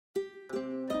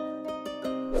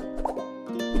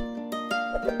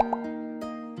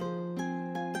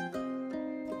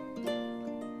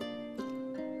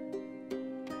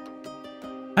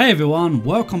Hey everyone,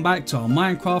 welcome back to our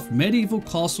Minecraft medieval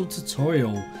castle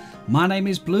tutorial. My name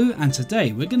is Blue and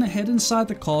today we're going to head inside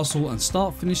the castle and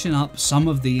start finishing up some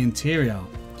of the interior.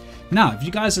 Now if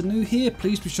you guys are new here,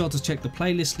 please be sure to check the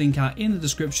playlist link out in the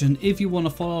description if you want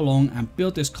to follow along and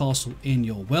build this castle in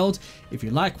your world. If you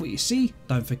like what you see,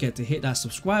 don't forget to hit that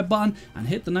subscribe button and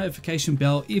hit the notification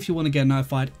bell if you want to get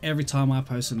notified every time I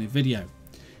post a new video.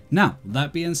 Now with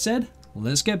that being said,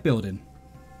 let's get building.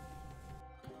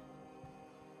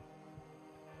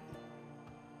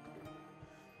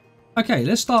 Okay,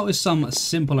 let's start with some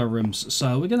simpler rooms.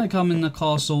 So we're going to come in the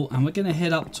castle and we're going to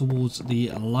head up towards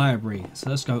the library. So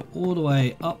let's go all the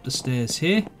way up the stairs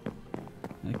here.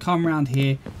 Come around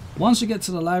here. Once we get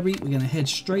to the library, we're going to head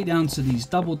straight down to these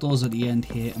double doors at the end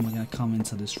here and we're going to come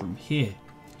into this room here.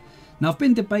 Now I've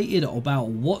been debated about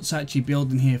what's actually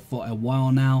building here for a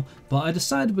while now, but I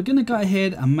decided we're going to go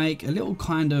ahead and make a little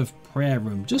kind of prayer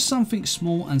room, just something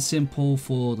small and simple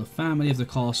for the family of the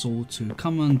castle to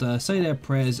come and say their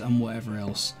prayers and whatever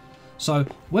else. So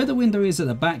where the window is at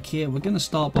the back here, we're going to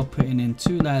start by putting in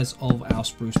 2 layers of our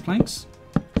spruce planks.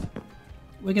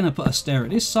 We're going to put a stair at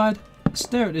this side, a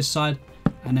stair at this side,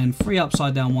 and then 3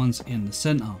 upside down ones in the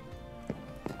center.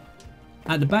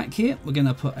 At the back here, we're going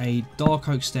to put a dark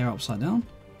oak stair upside down,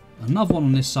 another one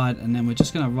on this side, and then we're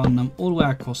just going to run them all the way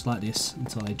across like this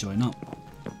until they join up.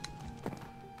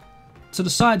 To the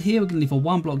side here, we're going to leave a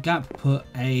 1 block gap, put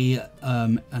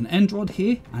an end rod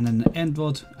here, and then the end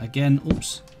rod again,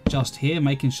 just here,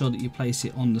 making sure that you place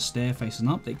it on the stair facing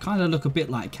up. They kind of look a bit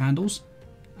like candles.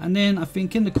 And then I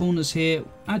think in the corners here,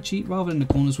 actually rather than the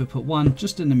corners, we put one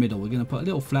just in the middle. We're going to put a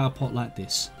little flower pot like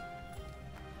this.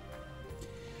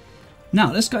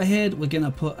 Now let's go ahead, we're going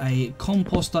to put a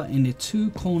composter in the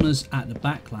 2 corners at the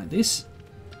back like this.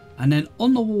 And then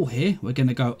on the wall here, we're going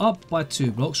to go up by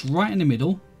 2 blocks right in the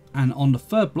middle. And on the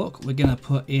 3rd block, we're going to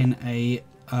put in a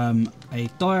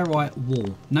diorite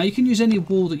wall. Now you can use any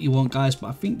wall that you want, guys, but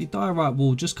I think the diorite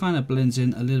wall just kind of blends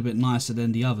in a little bit nicer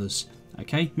than the others.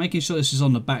 Okay, making sure this is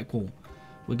on the back wall.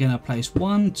 We're going to place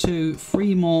 1, 2,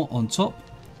 3 more on top.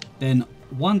 Then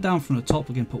 1 down from the top,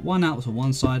 we're going to put 1 out to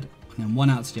one side. And then 1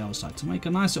 out to the other side to make a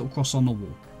nice little cross on the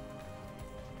wall.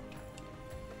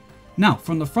 Now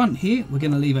from the front here, we're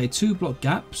going to leave a 2 block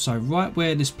gap. So right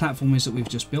where this platform is that we've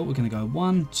just built, we're going to go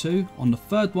 1, 2. On the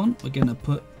 3rd one, we're going to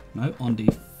put, on the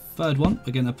 3rd one,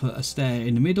 we're going to put a stair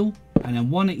in the middle and then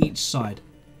 1 at each side.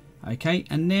 Okay,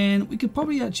 and then we could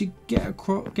probably actually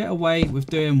get away with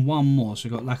doing 1 more. So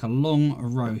we've got like a long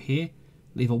row here.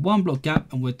 Leave a 1 block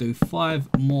gap and we'll do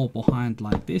 5 more behind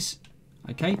like this.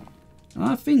 Okay. And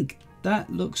I think that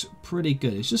looks pretty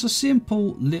good. It's just a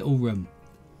simple little room.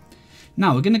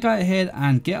 Now we're going to go ahead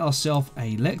and get ourselves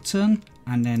a lectern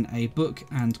and then a book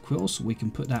and quill, so we can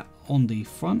put that on the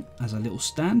front as a little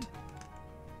stand.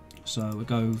 So we'll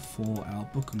go for our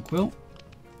book and quill.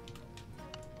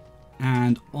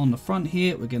 And on the front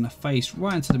here, we're going to face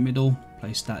right into the middle,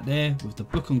 place that there with the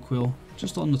book and quill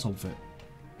just on the top of it.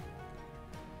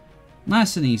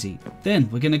 Nice and easy. Then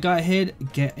we're going to go ahead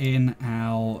and get in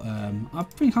our I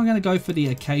think I'm going to go for the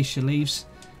acacia leaves.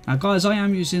 Now guys, I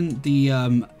am using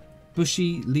the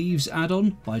bushy leaves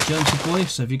add-on by Germsy Boy,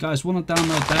 so if you guys want to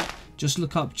download that, just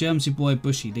look up Germsy Boy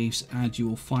bushy leaves and you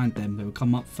will find them. They will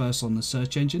come up first on the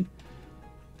search engine.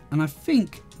 And I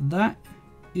think that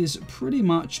is pretty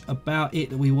much about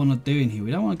it that we want to do in here. We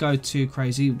don't want to go too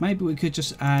crazy. Maybe we could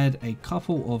just add a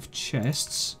couple of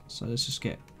chests. So let's just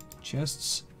get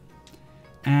chests.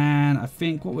 And I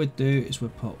think what we'll do is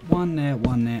we'll put 1 there,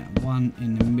 1 there, and 1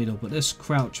 in the middle. But let's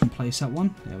crouch and place that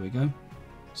one. There we go.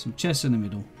 Some chests in the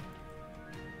middle.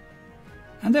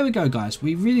 And there we go, guys.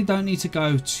 We really don't need to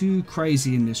go too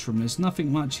crazy in this room. There's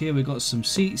nothing much here. We've got some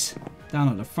seats down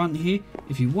at the front here.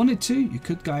 If you wanted to, you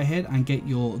could go ahead and get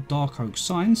your dark oak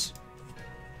signs.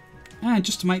 And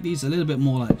just to make these a little bit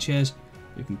more like chairs,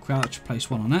 you can crouch, place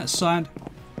 1 on that side,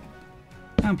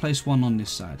 and place 1 on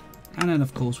this side. And then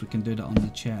of course we can do that on the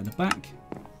chair at the back.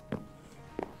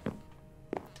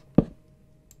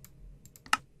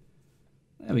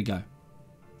 There we go.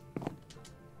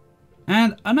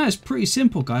 And I know it's pretty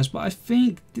simple, guys, but I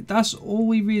think that's all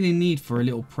we really need for a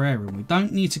little prayer room. We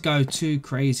don't need to go too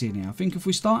crazy in here. I think if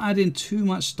we start adding too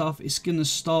much stuff, it's going to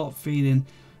start feeling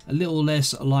a little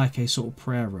less like a sort of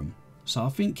prayer room. So I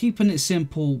think keeping it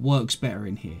simple works better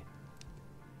in here.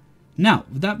 Now,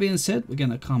 with that being said, we're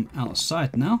going to come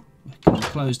outside now. We're going to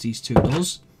close these 2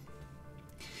 doors.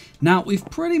 Now we've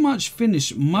pretty much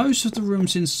finished most of the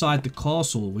rooms inside the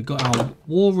castle. We've got our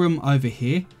war room over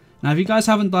here. Now if you guys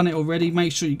haven't done it already,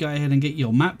 make sure you go ahead and get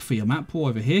your map for your map pool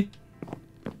over here.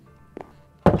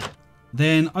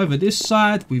 Then over this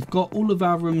side, we've got all of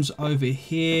our rooms over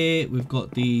here. We've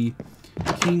got the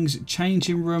king's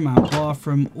changing room, our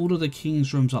bathroom, all of the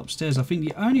king's rooms upstairs. I think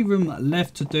the only room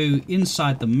left to do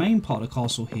inside the main part of the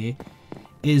castle here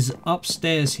is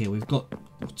upstairs here. We've got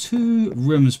 2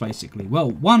 rooms basically.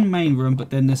 Well, 1 main room, but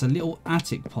then there's a little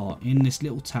attic part in this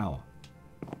little tower.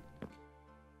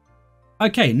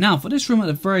 Okay, now for this room at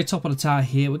the very top of the tower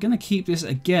here, we're going to keep this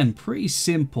again pretty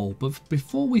simple. But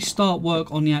before we start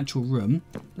work on the actual room,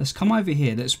 let's come over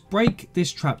here. Let's break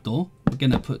this trapdoor. We're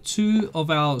going to put 2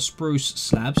 of our spruce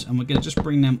slabs and we're going to just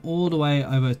bring them all the way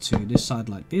over to this side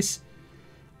like this.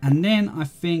 And then I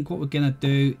think what we're going to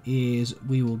do is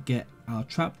we will get our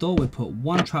trapdoor. We'll put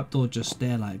 1 trapdoor just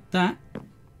there like that.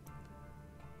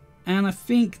 And I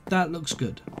think that looks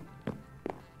good.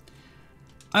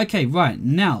 Okay, right,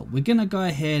 now we're going to go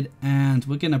ahead and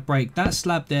we're going to break that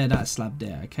slab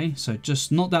there, okay? So just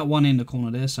not that one in the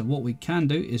corner there. So what we can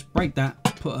do is break that,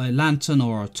 put a lantern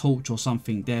or a torch or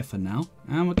something there for now.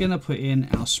 And we're going to put in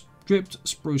our stripped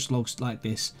spruce logs like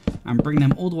this and bring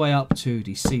them all the way up to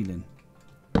the ceiling.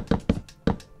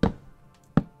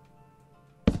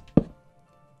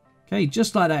 Okay,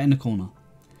 just like that in the corner.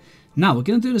 Now we're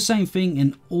going to do the same thing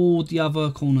in all the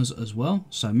other corners as well.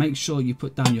 So make sure you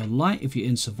put down your light if you're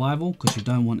in survival, because you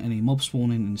don't want any mob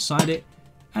spawning inside it.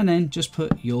 And then just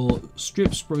put your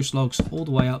stripped spruce logs all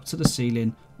the way up to the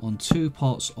ceiling on 2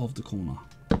 parts of the corner.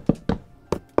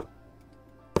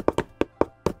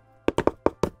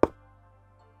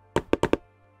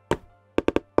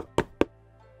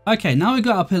 Okay, now we've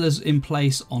got our pillars in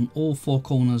place on all 4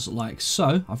 corners like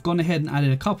so. I've gone ahead and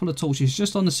added a couple of torches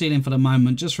just on the ceiling for the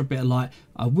moment, just for a bit of light.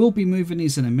 I will be moving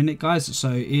these in a minute, guys,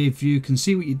 so if you can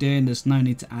see what you're doing, there's no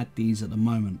need to add these at the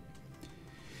moment.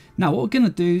 Now what we're going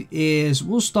to do is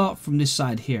we'll start from this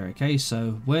side here, okay?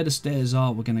 So where the stairs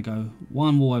are, we're going to go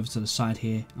 1 wall over to the side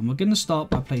here, and we're going to start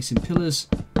by placing pillars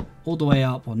all the way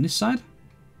up on this side.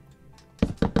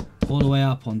 All the way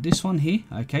up on this one here,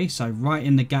 okay, so right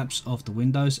in the gaps of the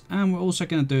windows, and we're also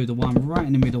going to do the one right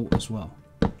in the middle as well.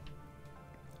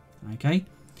 Okay,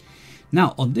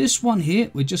 now on this one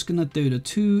here, we're just going to do the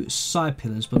 2 side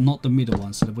pillars but not the middle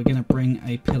one. So we're going to bring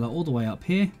a pillar all the way up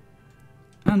here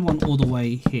and one all the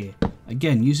way here,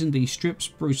 again using the stripped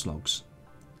spruce logs.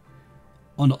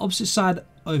 On the opposite side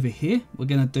over here, we're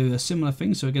going to do a similar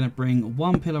thing. So we're going to bring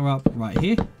 1 pillar up right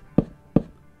here,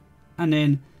 and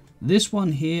then this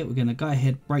one here, we're going to go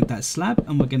ahead, break that slab,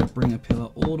 and we're going to bring a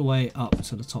pillar all the way up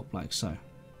to the top like so.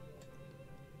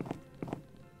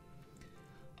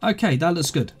 Okay, that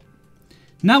looks good.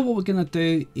 Now what we're going to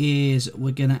do is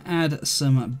we're going to add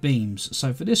some beams.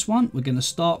 So for this one, we're going to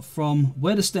start from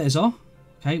where the stairs are.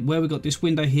 Okay, where we've got this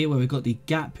window here, where we've got the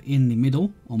gap in the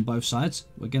middle on both sides.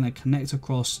 We're going to connect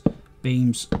across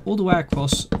beams all the way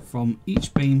across from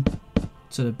each beam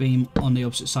to the beam on the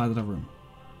opposite side of the room.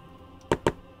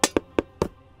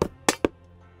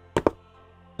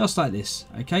 Just like this,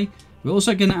 okay? We're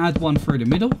also going to add one through the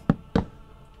middle.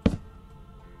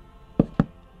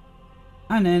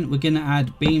 And then we're going to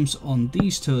add beams on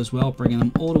these 2 as well, bringing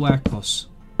them all the way across.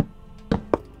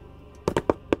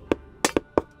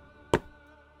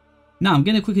 Now I'm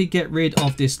going to quickly get rid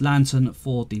of this lantern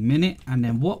for the minute. And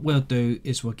then what we'll do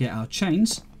is we'll get our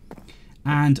chains.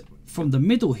 And from the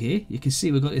middle here, you can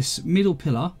see we've got this middle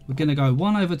pillar. We're going to go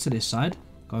 1 over to this side.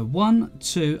 Go 1,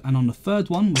 2, and on the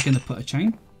 3rd one, we're going to put a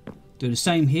chain. Do the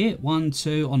same here, 1,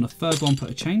 2, on the 3rd one,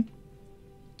 put a chain.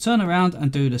 Turn around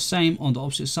and do the same on the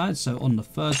opposite side. So on the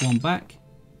 3rd one back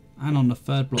and on the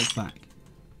 3rd block back.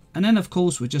 And then of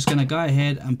course, we're just going to go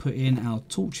ahead and put in our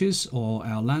torches or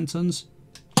our lanterns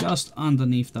just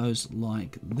underneath those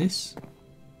like this.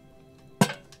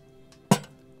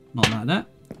 Not like that.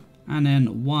 And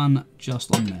then 1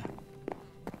 just on there.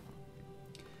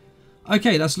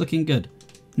 Okay, that's looking good.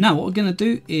 Now what we're going to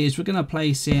do is we're going to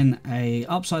place in a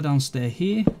upside down stair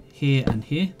here, here and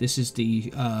here. This is the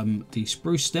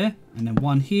spruce stair, and then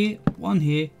 1 here, 1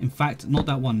 here. In fact, not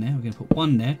that one there. We're going to put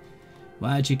 1 there. We're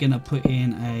actually going to put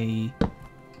in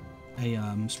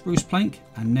a spruce plank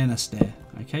and then a stair,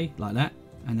 okay, like that.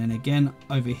 And then again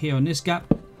over here on this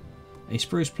gap, a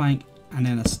spruce plank and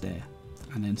then a stair,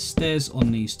 and then stairs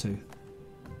on these 2.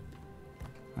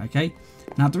 Okay,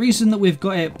 now the reason that we've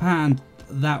got it patterned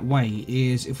that way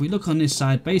is if we look on this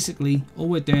side, basically all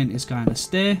we're doing is going a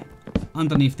stair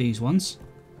underneath these ones.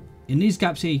 In these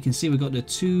gaps here, you can see we've got the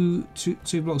two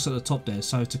blocks at the top there.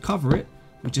 So to cover it,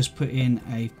 we just put in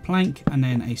a plank and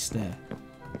then a stair.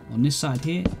 On this side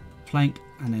here, plank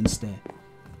and then stair.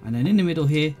 And then in the middle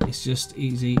here, it's just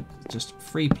easy, just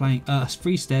 3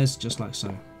 stairs, just like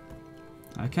so.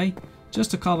 Okay,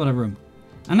 just to cover the room.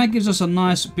 And that gives us a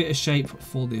nice bit of shape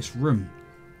for this room.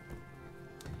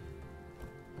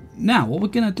 Now what we're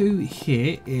going to do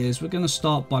here is we're going to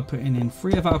start by putting in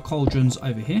 3 of our cauldrons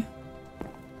over here.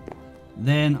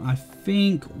 Then I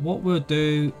think what we'll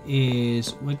do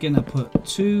is we're going to put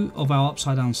 2 of our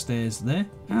upside down stairs there,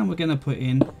 and we're going to put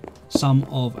in some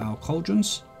of our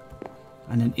cauldrons.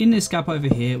 And then in this gap over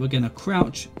here we're going to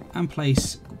crouch and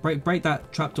break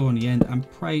that trapdoor on the end and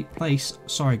place,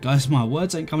 sorry guys, my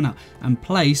words ain't coming out, and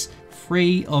place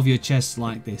 3 of your chests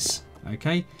like this,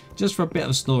 okay, just for a bit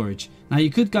of storage. Now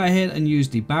you could go ahead and use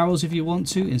the barrels if you want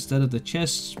to instead of the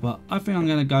chests, but I think I'm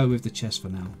going to go with the chest for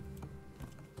now.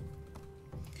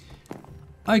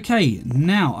 Okay,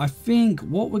 now I think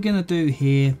what we're going to do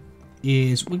here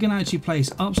is we're going to actually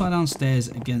place upside down stairs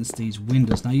against these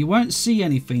windows. Now you won't see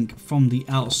anything from the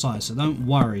outside, so don't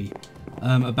worry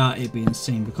about it being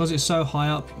seen. Because it's so high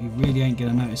up, you really ain't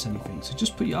going to notice anything. So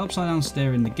just put your upside down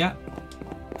stair in the gap,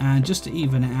 and just to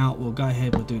even it out, we'll go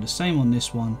ahead, we'll do the same on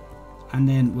this one, and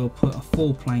then we'll put a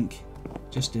full plank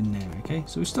just in there. Okay,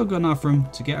 so we've still got enough room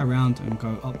to get around and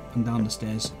go up and down the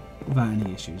stairs without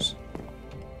any issues.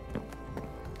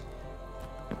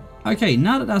 Okay,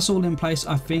 now that that's all in place,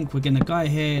 I think we're going to go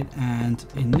ahead and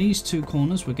in these 2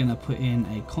 corners we're going to put in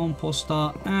a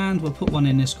composter, and we'll put one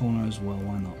in this corner as well,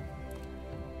 why not.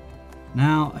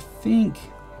 Now I think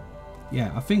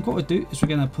what we'll do is we're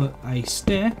going to put a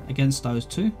stair against those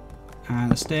 2,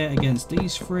 and a stair against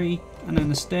these 3, and then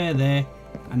a stair there,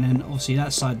 and then obviously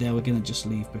that side there we're going to just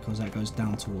leave because that goes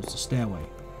down towards the stairway.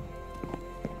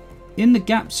 In the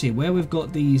gaps here where we've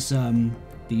got these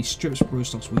strip spruce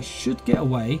stocks, we should get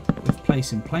away with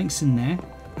placing planks in there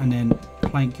and then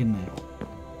plank in there,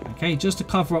 okay, just to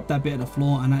cover up that bit of the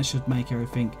floor, and that should make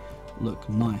everything look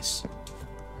nice.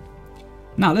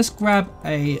 Now let's grab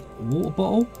a water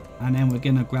bottle, and then we're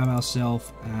going to grab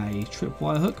ourselves a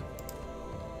tripwire hook,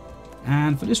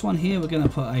 and for this one here we're going to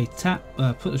put a tap,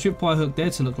 put the tripwire hook there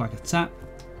to look like a tap.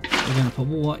 We're going to put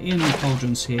water in the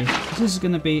cauldrons here. This is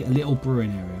going to be a little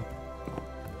brewing area.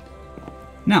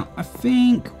 Now, I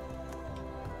think,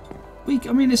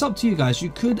 I mean, it's up to you guys.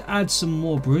 You could add some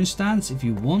more brewing stands if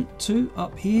you want to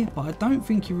up here, but I don't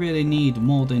think you really need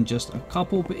more than just a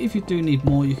couple. But if you do need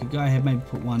more, you could go ahead, maybe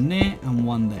put one there and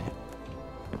one there.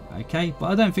 Okay, but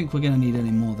I don't think we're going to need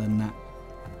any more than that.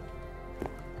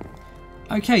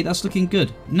 Okay, that's looking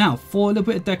good. Now, for a little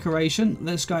bit of decoration,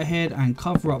 let's go ahead and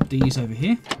cover up these over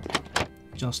here,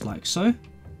 just like so.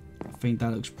 I think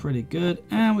that looks pretty good,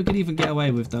 and we could even get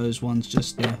away with those ones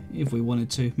just there if we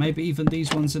wanted to. Maybe even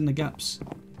these ones in the gaps.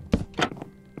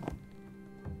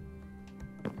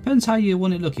 Depends how you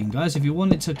want it looking, guys. If you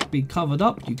want it to be covered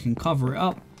up, you can cover it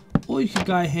up, or you could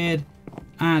go ahead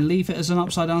and leave it as an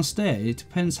upside down stair. It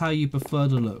depends how you prefer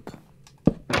the look.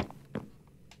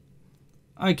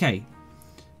 Okay,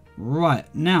 right,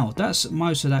 now that's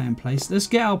most of that in place. Let's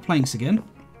get our planks again.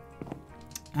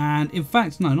 And in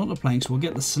fact, no, not the planks, we'll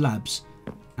get the slabs.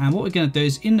 And what we're going to do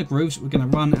is in the grooves, we're going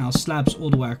to run our slabs all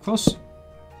the way across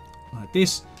like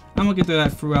this, and we're going to do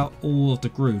that throughout all of the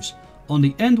grooves. On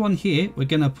the end one here, we're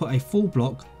going to put a full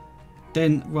block,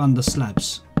 then run the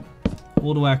slabs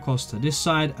all the way across to this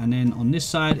side, and then on this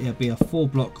side it'll be a full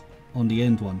block on the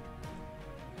end one.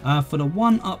 For the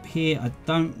one up here, I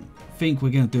don't think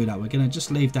we're going to do that. We're going to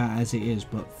just leave that as it is,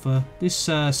 but for this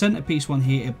centerpiece one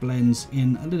here, it blends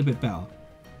in a little bit better.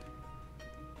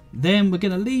 Then we're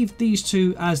going to leave these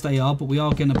 2 as they are, but we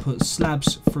are going to put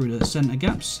slabs through the center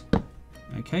gaps.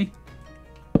 Okay.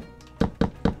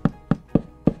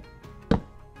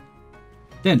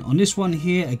 Then on this one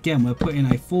here, again, we're putting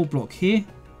a full block here,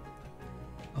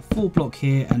 a full block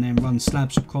here, and then run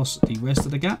slabs across the rest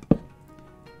of the gap.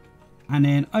 And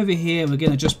then over here, we're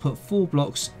going to just put full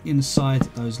blocks inside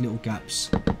those little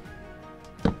gaps.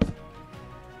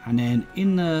 And then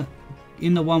in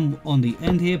the one on the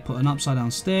end here, put an upside down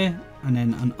stair, and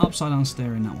then an upside down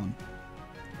stair in that one.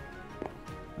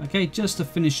 Okay, just to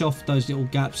finish off those little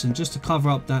gaps and just to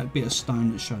cover up that bit of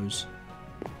stone that shows.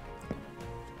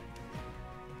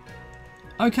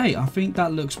 Okay, I think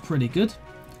that looks pretty good.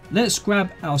 Let's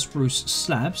grab our spruce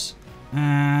slabs,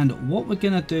 and what we're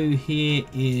going to do here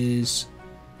is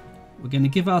we're going to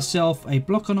give ourselves a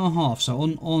block and a half. So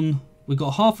we've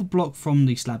got half a block from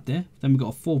the slab there, then we've got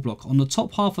a full block. On the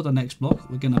top half of the next block,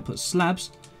 we're going to put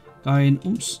slabs going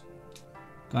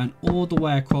all the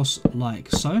way across like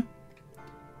so.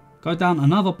 Go down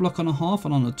another block and a half,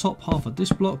 and on the top half of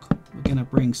this block, we're going to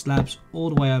bring slabs all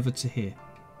the way over to here.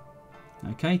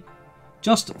 Okay,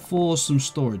 just for some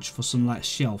storage, for some like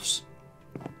shelves.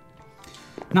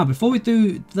 Now, before we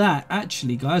do that,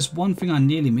 actually, guys, one thing I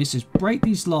nearly missed is break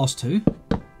these last 2.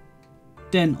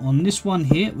 Then on this one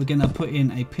here, we're going to put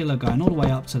in a pillar going all the way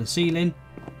up to the ceiling.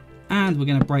 And we're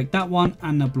going to break that one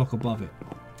and the block above it.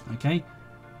 Okay.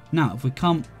 Now, if we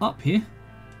come up here,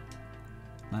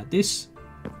 like this,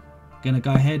 we're going to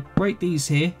go ahead, break these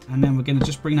here, and then we're going to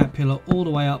just bring that pillar all the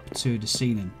way up to the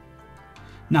ceiling.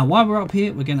 Now, while we're up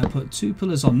here, we're going to put 2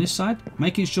 pillars on this side,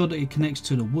 making sure that it connects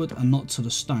to the wood and not to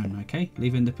the stone, okay?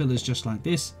 Leaving the pillars just like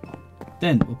this.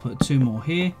 Then we'll put 2 more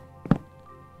here,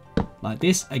 like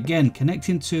this, again,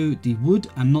 connecting to the wood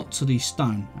and not to the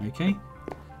stone, okay?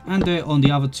 And do it on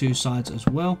the other 2 sides as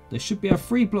well. There should be a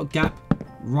 3 block gap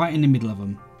right in the middle of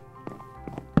them.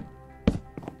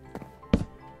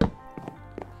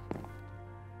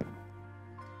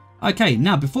 Okay,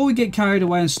 now before we get carried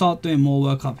away and start doing more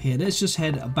work up here, let's just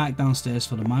head back downstairs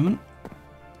for the moment.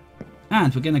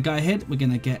 And we're going to go ahead, we're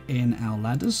going to get in our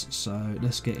ladders. So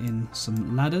let's get in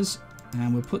some ladders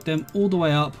and we'll put them all the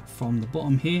way up from the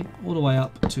bottom here, all the way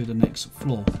up to the next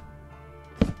floor.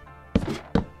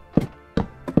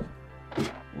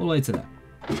 All the way to there.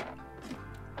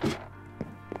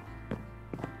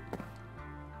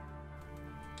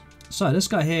 So let's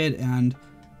go ahead and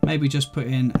maybe just put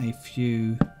in a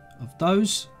few of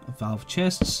those, of valve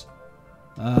chests,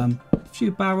 a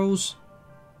few barrels.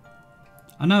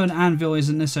 I know an anvil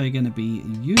isn't necessarily going to be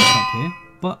used up here,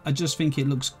 but I just think it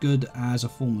looks good as a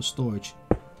form of storage.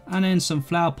 And then some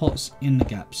flower pots in the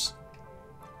gaps.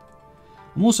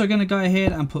 I'm also going to go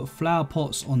ahead and put flower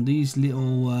pots on these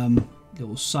little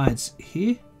sides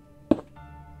here.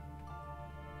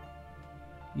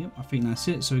 Yep, I think that's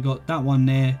it. So we got that one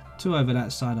there, 2 over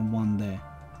that side and 1 there.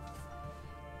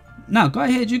 Now go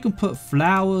ahead, you can put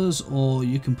flowers or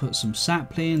you can put some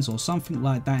saplings or something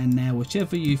like that in there,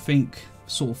 whichever you think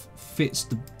sort of fits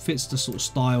the sort of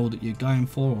style that you're going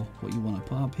for or what you want to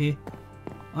put up here.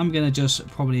 I'm going to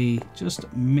probably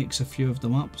just mix a few of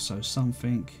them up, so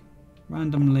something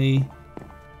randomly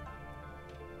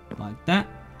like that.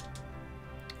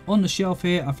 On the shelf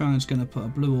here, I think I'm just going to put a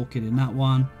blue orchid in that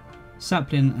one,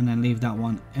 sapling, and then leave that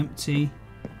one empty.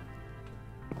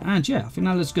 And yeah, I think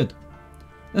that looks good.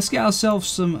 Let's get ourselves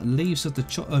some leaves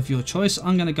of your choice.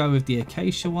 I'm going to go with the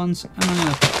acacia ones, and I'm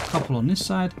going to put a couple on this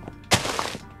side,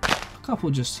 a couple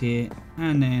just here,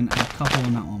 and then a couple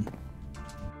on that one.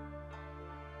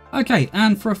 Okay,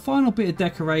 and for a final bit of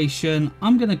decoration,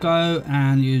 I'm going to go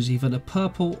and use either the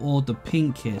purple or the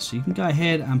pink here. So you can go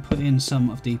ahead and put in some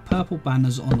of the purple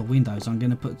banners on the windows. I'm going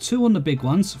to put 2 on the big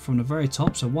ones from the very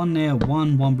top. So 1 there,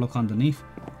 one block underneath.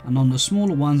 And on the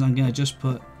smaller ones, I'm going to just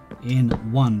put in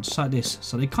 1, just like this.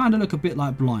 So they kind of look a bit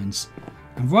like blinds.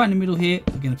 And right in the middle here,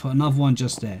 we're going to put another one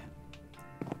just there.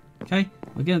 Okay,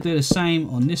 we're going to do the same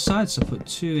on this side. So put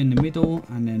 2 in the middle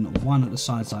and then 1 at the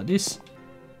sides like this.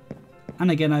 And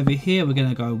again over here, we're going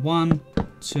to go 1,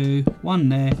 2, 1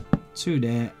 there, 2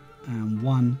 there, and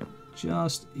 1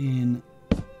 just in,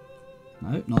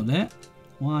 no, not there,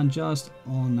 1 just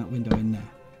on that window in there.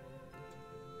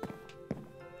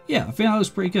 Yeah, I think that looks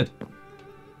pretty good.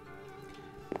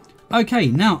 Okay,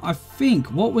 now I think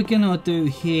what we're going to do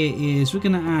here is we're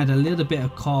going to add a little bit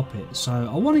of carpet. So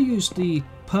I want to use the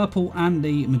purple and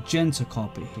the magenta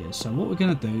carpet here. So what we're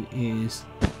going to do is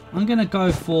I'm going to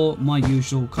go for my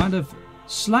usual kind of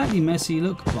slightly messy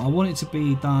look, but I want it to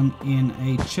be done in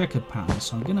a checkered pattern.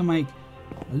 So I'm going to make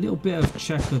a little bit of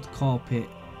checkered carpet,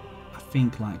 I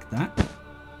think like that.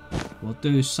 We'll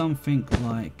do something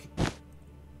like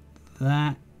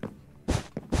that.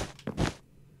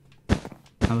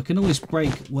 Now we can always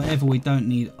break whatever we don't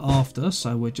need after,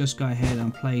 so we'll just go ahead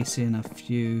and place in a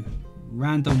few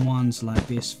random ones like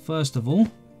this first of all.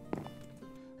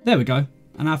 There we go.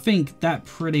 And I think that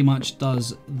pretty much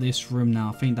does this room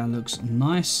now. I think that looks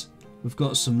nice. We've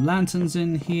got some lanterns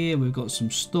in here. We've got some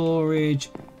storage.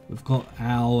 We've got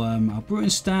our brewing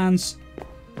stands.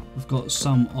 We've got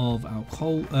some of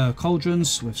our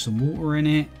cauldrons with some water in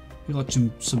it. We've got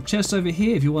some chests over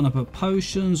here if you want to put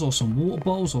potions or some water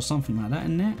bottles or something like that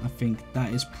in there. I think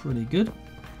that is pretty good.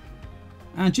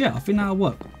 And yeah, I think that'll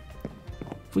work.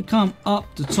 If we come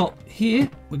up the top here,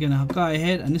 we're going to go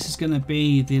ahead, and this is going to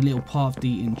be the little part of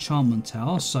the enchantment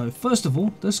tower. So first of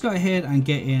all, let's go ahead and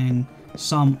get in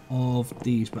some of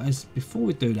these. But before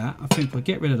we do that, I think we'll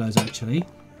get rid of those actually.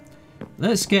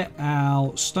 Let's get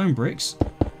our stone bricks.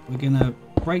 We're going to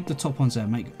break the top ones there,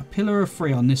 make a pillar of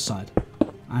 3 on this side,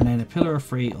 and then a pillar of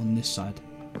 3 on this side.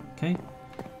 Okay.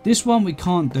 This one we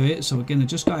can't do it, so we're going to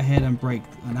just go ahead and break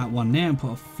that one there and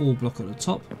put a 4 block at the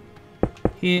top.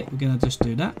 Here we're going to just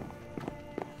do that.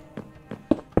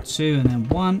 2 and then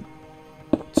 1,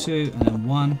 2 and then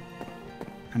 1,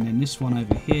 and then this one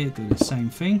over here do the same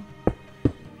thing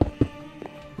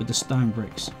with the stone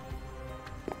bricks.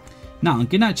 Now I'm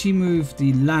going to actually move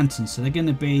the lanterns, so they're going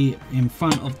to be in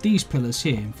front of these pillars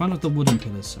here, in front of the wooden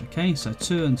pillars. Okay, so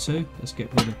 2 and 2, let's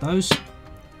get rid of those.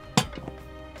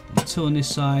 And 2 on this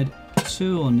side,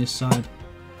 2 on this side,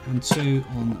 and 2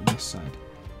 on this side.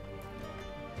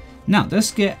 Now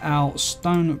let's get our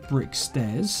stone brick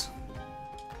stairs,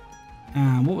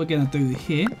 and what we're going to do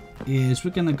here is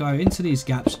we're going to go into these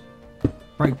gaps,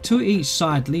 break 2 each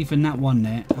side, leaving that one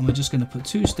there, and we're just going to put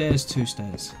 2 stairs, 2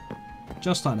 stairs,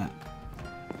 just like that.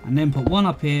 And then put 1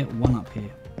 up here, 1 up here.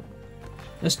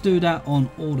 Let's do that on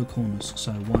all the corners.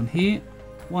 So 1 here,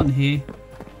 1 here,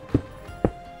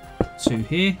 2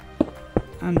 here,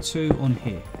 and 2 on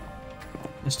here.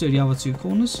 Let's do the other 2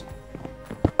 corners.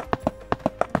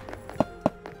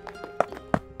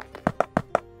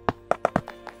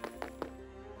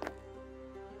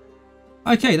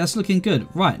 Okay, that's looking good.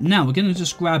 Right, now we're going to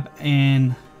just grab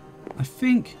and I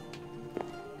think,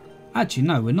 actually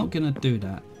no, we're not going to do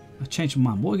that. I changed my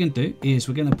mind. What we're going to do is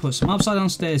we're going to put some upside down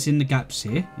stairs in the gaps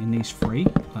here, in these 3,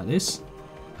 like this.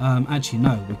 Actually,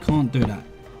 no, we can't do that.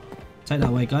 Take that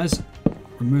away, guys.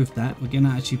 Remove that. We're going to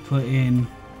actually put in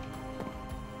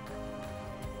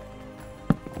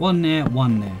 1 there,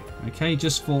 1 there. Okay,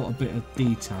 just for a bit of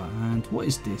detail. And what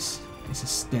is this? It's a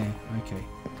stair. Okay.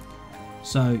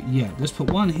 So, yeah, let's put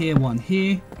 1 here, 1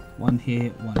 here, 1 here,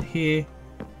 1 here,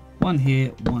 1 here,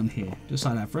 1 here. Just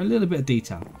like that for a little bit of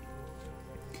detail.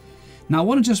 Now I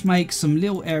want to just make some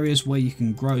little areas where you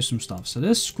can grow some stuff. So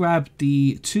let's grab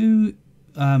the 2,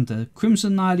 the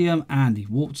Crimson Nylium and the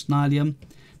Warped Nylium.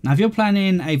 Now if you're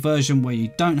planning a version where you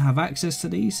don't have access to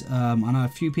these, I know a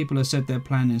few people have said they're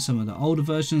planning some of the older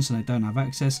versions and they don't have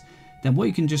access, then what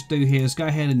you can just do here is go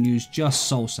ahead and use just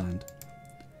soul sand.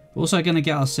 We're also going to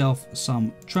get ourselves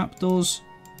some trapdoors.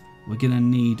 We're going to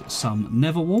need some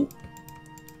nether wall.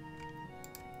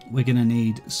 We're going to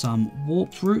need some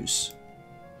warped roots,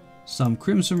 some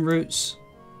crimson roots,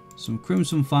 some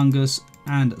crimson fungus,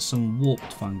 and some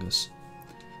warped fungus.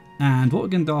 And what we're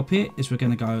going to do up here is we're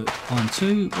going to go 1,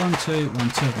 2, 1, 2, 1,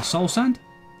 2 of the soul sand,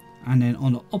 and then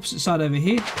on the opposite side over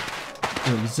here,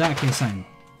 do exactly the same.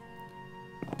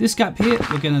 This gap here,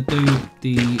 we're going to do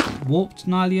the warped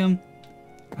nylium,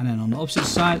 and then on the opposite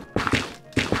side,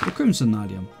 the crimson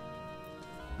nylium.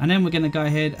 And then we're going to go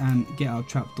ahead and get our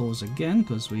trapdoors again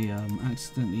because we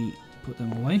accidentally put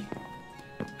them away.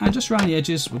 And just around the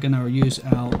edges, we're going to use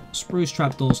our spruce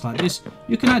trapdoors like this.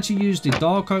 You can actually use the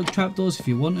dark oak trapdoors if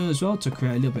you want to as well to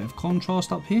create a little bit of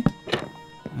contrast up here.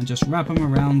 And just wrap them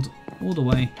around all the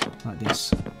way like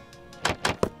this.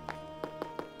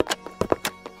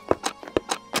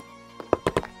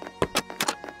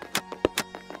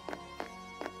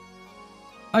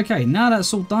 Okay, now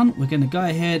that's all done, we're going to go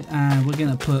ahead and we're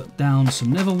going to put down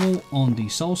some nether wall on the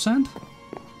soul sand.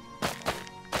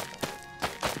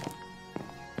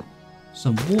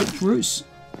 Some warped roots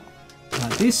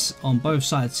like this on both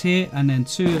sides here, and then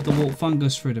 2 of the warped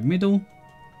fungus through the middle.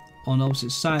 On the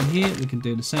opposite side here we can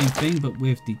do the same thing but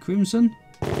with the crimson,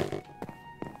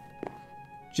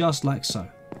 just like so.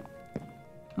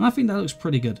 And I think that looks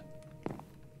pretty good.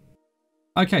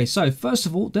 Okay, so first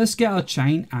of all, let's get our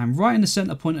chain, and right in the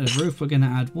center point of the roof we're going to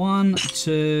add 1,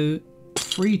 2,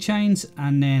 3 chains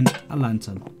and then a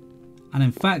lantern. And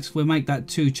in fact we'll make that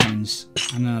 2 chains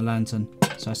and then a lantern,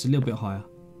 so it's a little bit higher.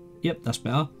 Yep, that's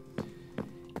better.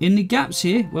 In the gaps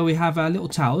here where we have our little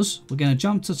towers, we're going to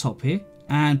jump to the top here,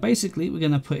 and basically we're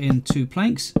going to put in 2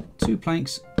 planks, 2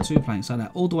 planks, 2 planks, like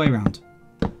that all the way around.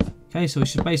 Okay, so we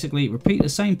should basically repeat the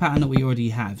same pattern that we already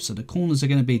have. So the corners are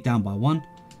going to be down by 1,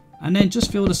 and then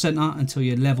just fill the center until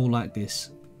you're level like this.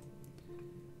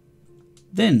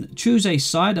 Then choose a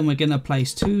side, and we're going to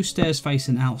place 2 stairs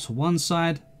facing out to one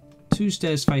side, 2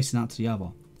 stairs facing out to the other.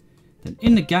 Then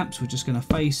in the gaps we're just going to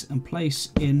face and place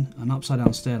in an upside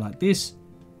down stair like this,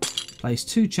 place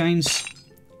 2 chains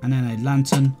and then a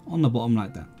lantern on the bottom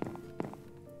like that,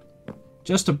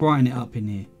 just to brighten it up in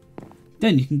here.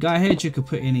 Then you can go ahead, you could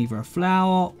put in either a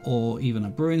flower or even a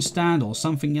brewing stand or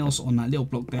something else on that little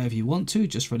block there if you want to,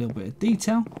 just for a little bit of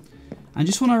detail. And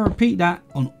just want to repeat that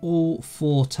on all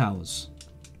 4 towers.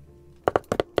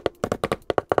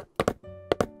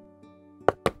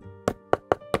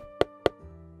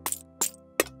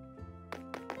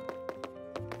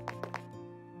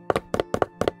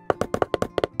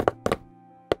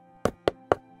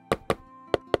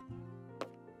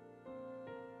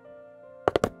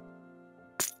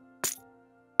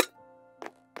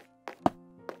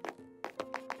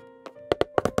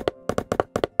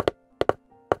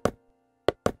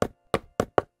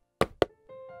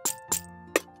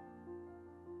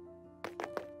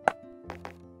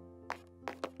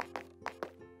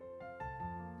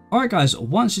 Alright guys,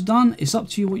 once you're done, it's up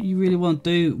to you what you really want to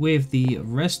do with the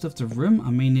rest of the room. I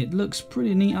mean, it looks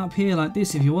pretty neat up here like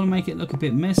this. If you want to make it look a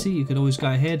bit messy, you could always go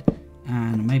ahead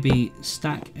and maybe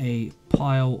stack a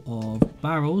pile of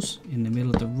barrels in the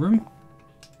middle of the room.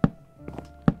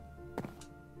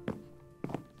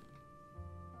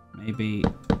 Maybe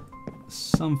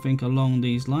something along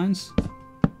these lines.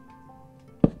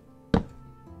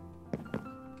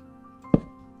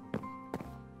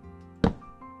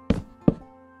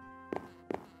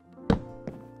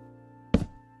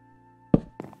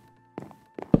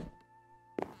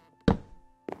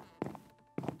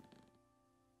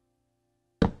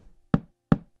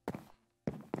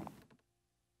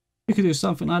 You could do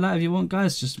something like that if you want,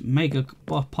 guys. Just make a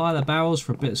pile of barrels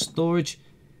for a bit of storage.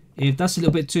 If that's a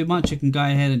little bit too much, you can go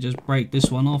ahead and just break this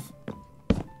one off.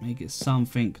 Make it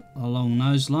something along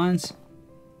those lines.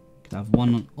 Could have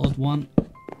one odd one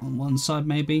on one side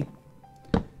maybe.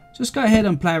 Just go ahead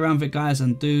and play around with it, guys,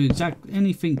 and do exactly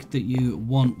anything that you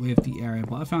want with the area.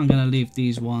 But I think I'm going to leave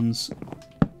these ones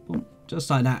just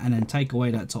like that, and then take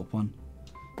away that top one.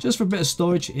 Just for a bit of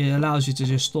storage. It allows you to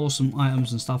just store some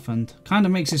items and stuff, and kind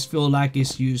of makes this feel like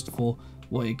it's used for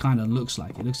what it kind of looks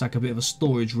like. It looks like a bit of a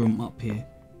storage room up here.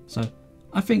 So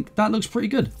I think that looks pretty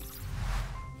good.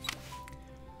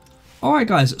 Alright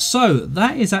guys, so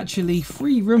that is actually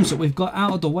 3 rooms that we've got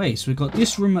out of the way. So we've got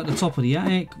this room at the top of the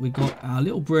attic. We've got our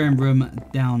little brewing room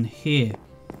down here.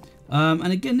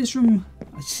 And again, this room,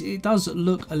 it does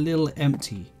look a little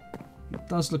empty. It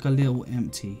does look a little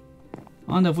empty.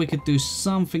 I wonder if we could do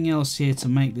something else here to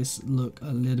make this look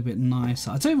a little bit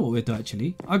nicer. I'll tell you what we'll do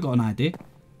actually. I've got an idea.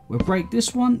 We'll break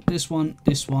this one, this one,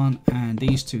 this one, and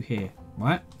these 2 here,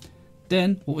 right?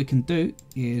 Then what we can do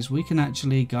is we can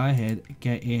actually go ahead and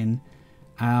get in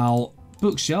our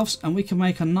bookshelves, and we can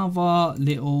make another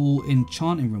little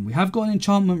enchanting room. We have got an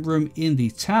enchantment room in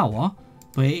the tower,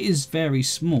 but it is very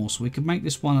small, so we can make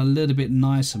this one a little bit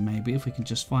nicer maybe if we can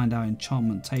just find our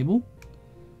enchantment table.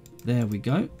 There we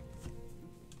go.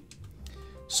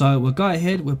 So we'll go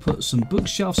ahead, we'll put some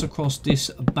bookshelves across this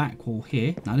back wall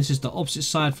here. Now this is the opposite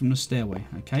side from the stairway,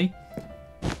 okay?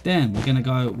 Then we're going to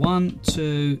go 1,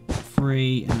 2,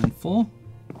 3 and 4.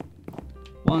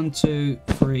 1, 2,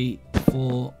 3,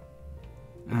 4.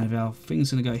 And if our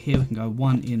thing's going to go here, we can go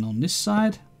 1 in on this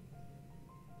side.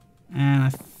 And I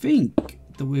think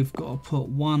that we've got to put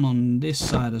 1 on this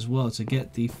side as well to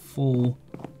get the full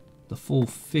level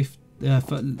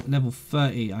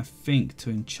 30, I think, to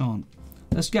enchant.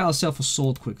 Let's get ourselves a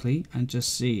sword quickly and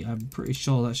just see. I'm pretty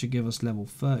sure that should give us level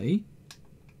 30.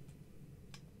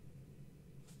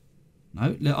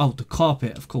 No, oh, the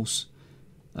carpet, of course.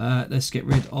 Let's get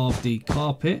rid of the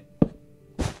carpet.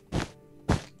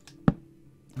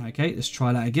 Okay, let's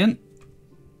try that again.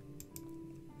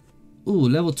 Ooh,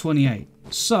 level 28.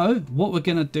 So, what we're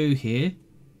going to do here...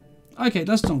 Okay,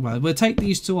 that's not bad. We'll take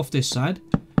these 2 off this side.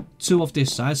 2 off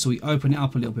this side, so we open it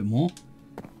up a little bit more.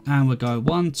 And we'll go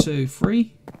 1, 2,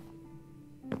 3.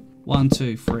 1,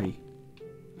 2, 3.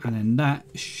 And then that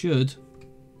should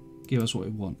give us what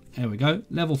we want. There we go.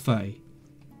 Level 30.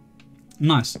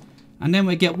 Nice. And then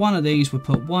we get one of these. We'll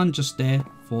put 1 just there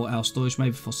for our storage,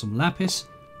 maybe for some lapis.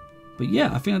 But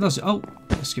yeah, I think that does it. Oh,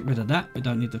 let's get rid of that. We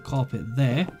don't need the carpet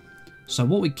there. So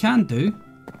what we can do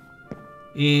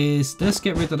is let's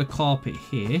get rid of the carpet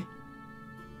here.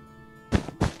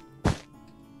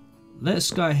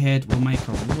 Let's go ahead, we'll make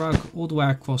a rug all the way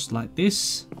across like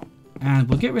this. And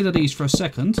we'll get rid of these for a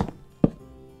second.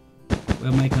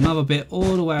 We'll make another bit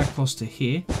all the way across to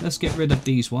here. Let's get rid of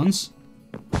these ones.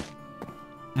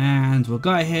 And we'll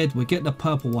go ahead, we'll get the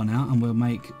purple one out, and we'll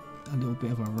make a little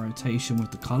bit of a rotation with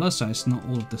the colour so it's not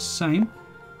all the same.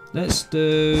 Let's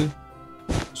do...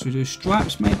 Should we do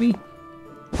stripes maybe?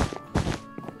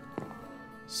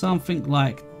 Something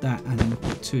like that, and then we'll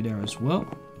put 2 there as well.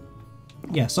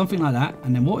 Yeah, something like that.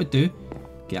 And then what we do,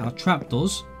 get our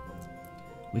trapdoors.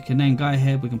 We can then go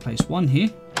ahead, we can place 1 here.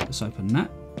 Let's open that.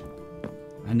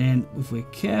 And then if we're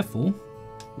careful,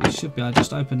 we should be able to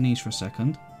just open these for a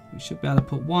second. We should be able to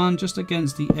put 1 just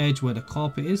against the edge where the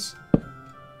carpet is.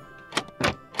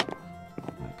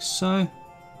 Like so.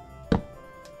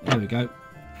 There we go.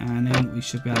 And then we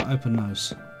should be able to open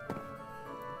those.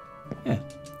 Yeah.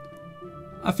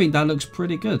 I think that looks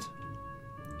pretty good.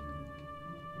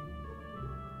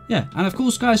 Yeah, and of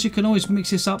course guys, you can always mix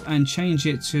this up and change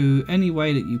it to any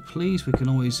way that you please. We can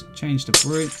always change the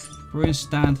brewing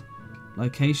stand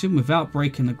location without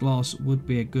breaking the glass. Would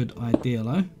be a good idea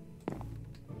though.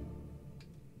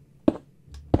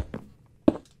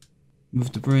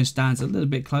 Move the brewing stands a little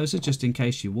bit closer just in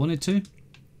case you wanted to.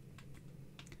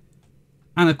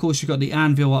 And of course you've got the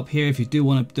anvil up here if you do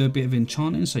want to do a bit of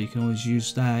enchanting, so you can always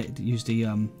use that, use the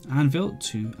anvil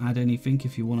to add anything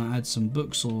if you want to add some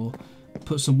books or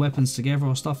put some weapons together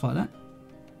or stuff like that.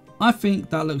 I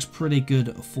think that looks pretty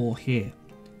good for here.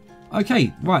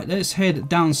 Okay, right, let's head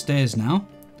downstairs now.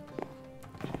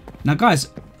 Now guys,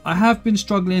 I have been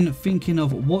struggling thinking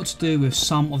of what to do with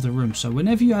some of the rooms, so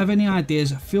whenever you have any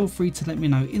ideas, feel free to let me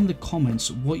know in the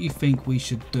comments what you think we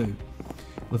should do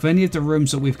with any of the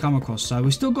rooms that we've come across. So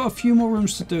we've still got a few more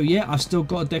rooms to do. Yeah, I've still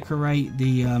got to decorate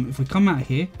the, if we come out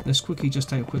here, let's quickly just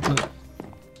take a quick look.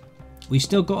 We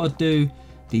still got to do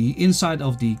the inside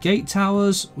of the gate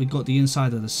towers. We've got the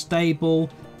inside of the stable,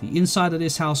 the inside of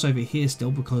this house over here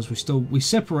still, because we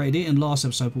separated it in last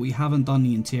episode, but we haven't done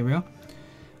the interior.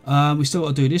 We still got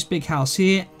to do this big house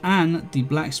here and the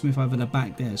blacksmith over the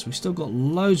back there. So we've still got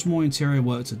loads more interior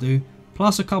work to do,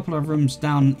 plus a couple of rooms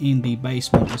down in the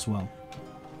basement as well.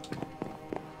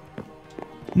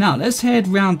 Now let's head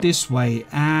round this way,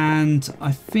 and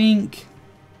I think,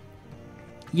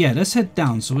 yeah, let's head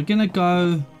down. So we're gonna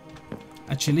go,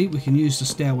 actually we can use the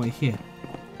stairway here.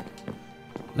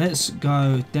 Let's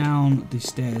go down the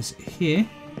stairs here.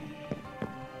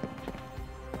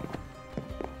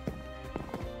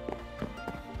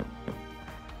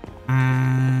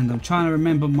 And I'm trying to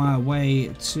remember my way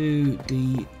to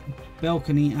the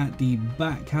balcony at the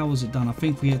back. How was it done? I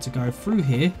think we had to go through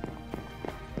here,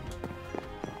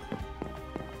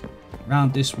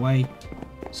 around this way.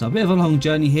 So a bit of a long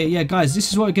journey here. Yeah guys,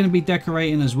 this is what we're going to be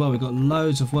decorating as well. We've got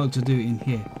loads of work to do in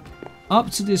here. Up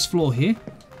to this floor here.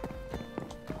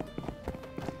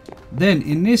 Then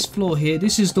in this floor here,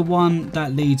 this is the one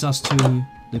that leads us to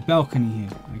the balcony here.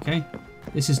 Okay,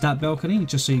 this is that balcony,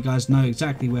 just so you guys know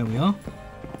exactly where we are.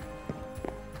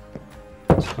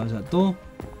 Let's close that door.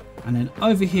 And then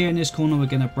over here in this corner, we're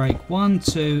going to break 1,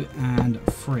 2 and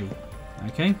 3.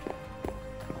 Okay.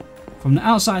 From the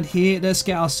outside here, let's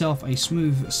get ourselves a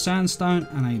smooth sandstone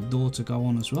and a door to go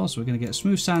on as well. So we're going to get a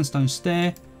smooth sandstone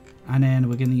stair, and then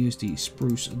we're going to use the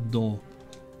spruce door.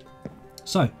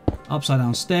 So upside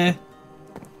down stair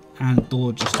and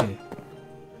door just here.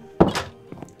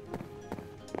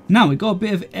 Now we've got a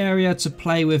bit of area to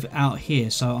play with out here,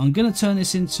 so I'm going to turn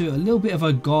this into a little bit of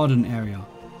a garden area.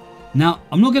 Now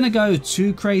I'm not going to go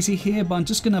too crazy here, but I'm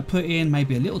just going to put in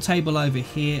maybe a little table over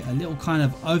here, a little kind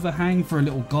of overhang for a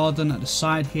little garden at the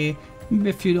side here, maybe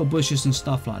a few little bushes and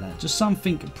stuff like that. Just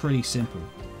something pretty simple.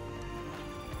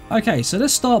 Okay, so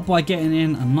let's start by getting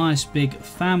in a nice big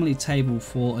family table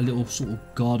for a little sort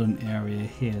of garden area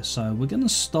here. So we're going to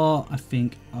start, I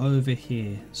think, over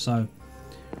here. So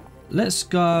let's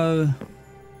go.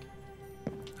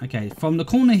 Okay, from the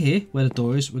corner here where the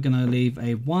door is, we're going to leave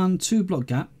a 1-2 block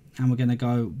gap, and we're going to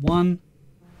go 1,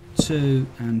 2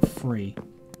 and 3.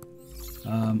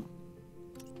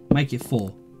 Make it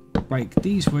 4. Break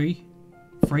these three,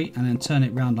 and then turn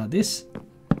it round like this.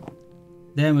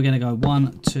 Then we're going to go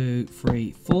 1, 2,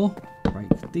 3, 4.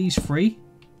 Break these 3.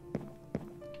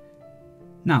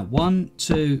 Now 1,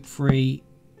 2, 3,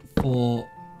 4,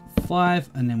 5,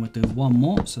 and then we'll do one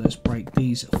more. So let's break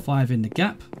these 5 in the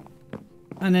gap.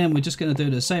 And then we're just going to do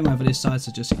the same over this side,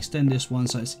 so just extend this one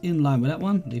so it's in line with that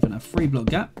one, leaving a 3 block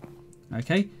gap.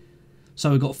 Okay, so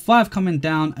we've got 5 coming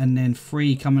down and then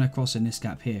 3 coming across in this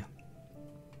gap here.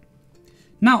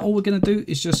 Now all we're going to do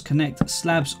is just connect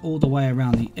slabs all the way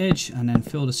around the edge and then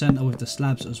fill the center with the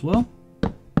slabs as well.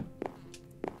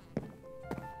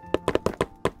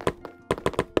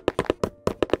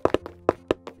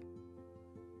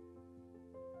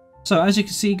 So as you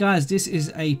can see guys, this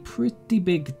is a pretty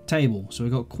big table. So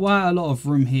we've got quite a lot of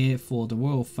room here for the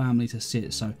royal family to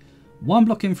sit. So 1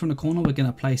 block in from the corner, we're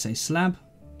going to place a slab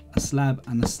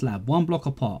and a slab, 1 block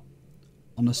apart.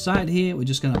 On the side here, we're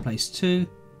just going to place 2.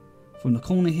 From the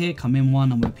corner here, come in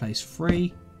 1 and we'll place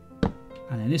 3.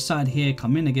 And then this side here,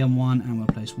 come in again 1 and we'll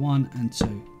place 1 and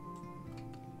 2.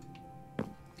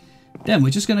 Then we're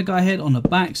just going to go ahead on the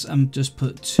backs and just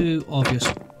put 2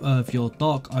 of your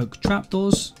dark oak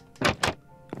trapdoors.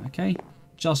 Okay,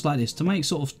 just like this to make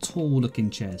sort of tall looking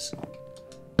chairs.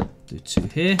 Do 2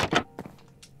 here,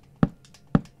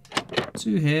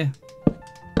 2 here,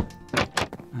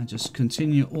 and just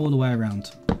continue all the way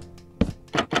around.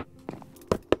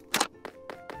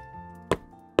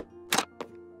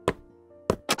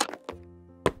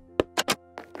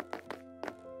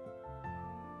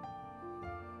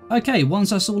 Okay,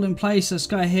 once that's all in place, let's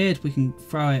go ahead. We can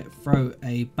throw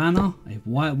a banner, a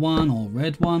white one or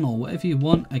red one or whatever you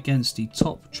want against the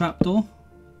top trapdoor.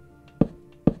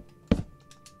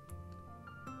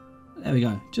 There we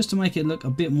go, just to make it look a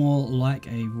bit more like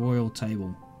a royal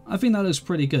table. I think that looks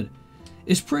pretty good.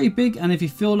 It's pretty big, and if you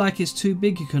feel like it's too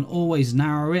big, you can always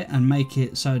narrow it and make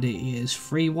it so that it is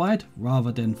 3 wide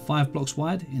rather than 5 blocks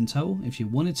wide in total if you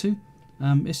wanted to.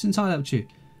 It's entirely up to you.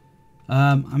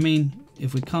 I mean,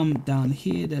 if we come down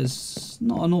here, there's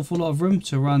not an awful lot of room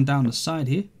to run down the side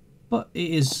here, but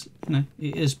it is, you know,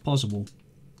 it is possible.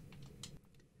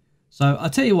 So I'll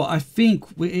tell you what, I think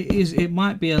it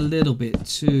might be a little bit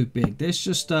too big. Let's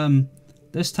just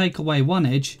let's take away one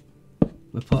edge.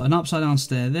 We'll put an upside down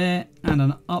stair there and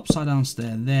an upside down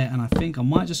stair there, and I think I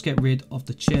might just get rid of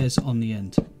the chairs on the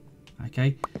end.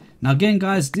 Okay, now again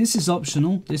guys, this is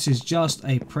optional, this is just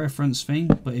a preference thing,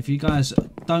 but if you guys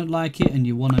don't like it and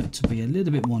you want it to be a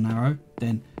little bit more narrow,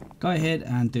 then go ahead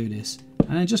and do this,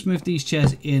 and then just move these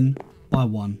chairs in by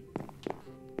one.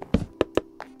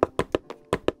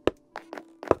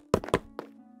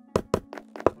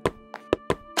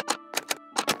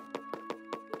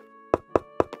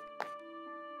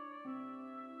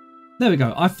 There we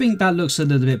go. I think that looks a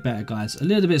little bit better, guys. A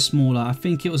little bit smaller. I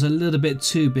think it was a little bit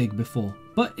too big before.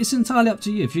 But it's entirely up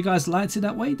to you. If you guys liked it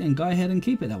that way, then go ahead and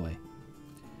keep it that way.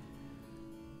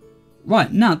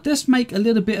 Right, now let's make a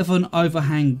little bit of an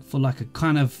overhang for like a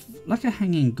kind of like a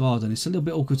hanging garden. It's a little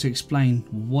bit awkward to explain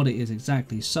what it is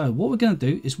exactly. So what we're going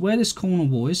to do is where this corner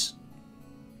wall is,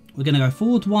 we're going to go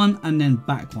forward one and then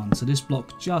back one. So this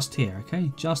block just here,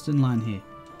 okay? Just in line here.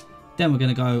 Then we're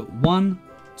going to go 1,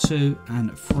 2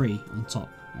 and 3 on top.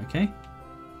 Okay,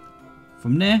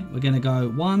 from there we're going to go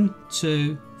 1,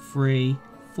 2, 3,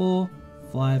 4,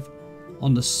 5.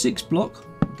 On the 6th block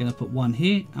we're going to put 1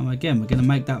 here, and again we're going to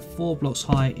make that 4 blocks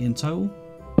high in total,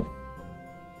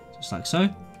 just like so.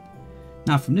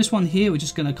 Now from this one here we're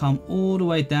just going to come all the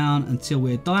way down until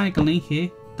we're diagonally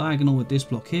here, diagonal with this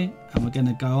block here, and we're going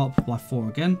to go up by 4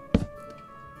 again,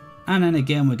 and then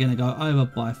again we're going to go over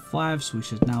by 5, so we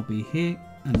should now be here,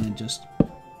 and then just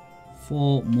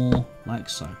 4 more like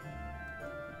so.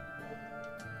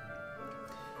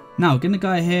 Now we're going to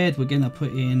go ahead, we're going to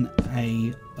put in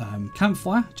a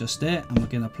campfire just there, and we're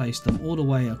going to place them all the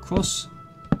way across,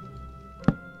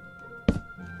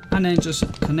 and then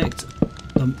just connect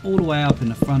them all the way up in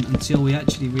the front until we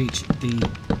actually reach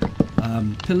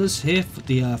the pillars here, for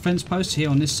the fence posts here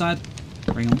on this side.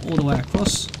 Bring them all the way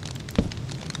across.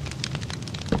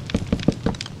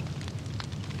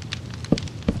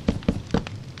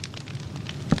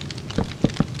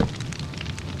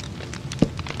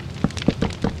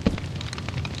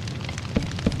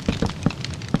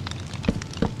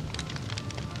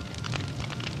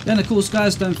 Then of course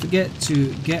guys, don't forget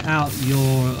to get out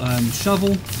your shovel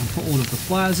and put all of the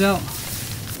pliers out.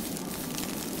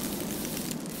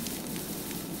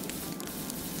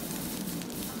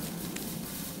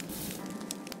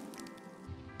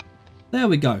 There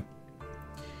we go.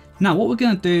 Now what we're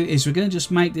going to do is we're going to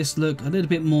just make this look a little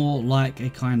bit more like a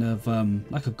kind of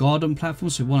like a garden platform.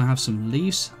 So we want to have some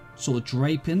leaves sort of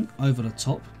draping over the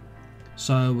top.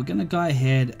 So we're going to go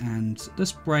ahead and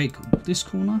let's break this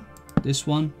corner. This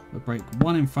one, we'll break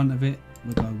 1 in front of it,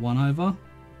 we'll go 1 over,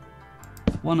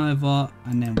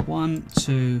 and then 1,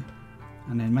 2,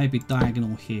 and then maybe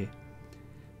diagonal here.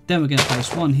 Then we're going to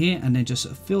place 1 here, and then just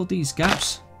fill these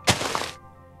gaps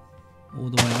all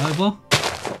the way over.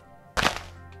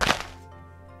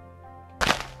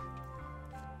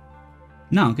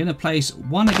 Now I'm going to place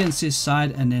 1 against this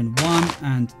side, and then 1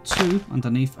 and 2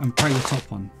 underneath, and break the top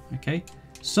one, okay?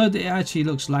 So that it actually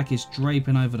looks like it's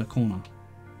draping over the corner.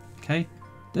 Okay,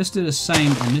 let's do the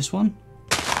same on this one.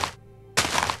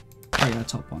 Break that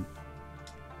top one.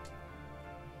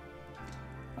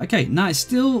 Okay, now it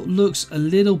still looks a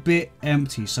little bit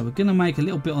empty, so we're going to make a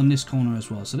little bit on this corner as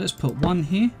well. So let's put 1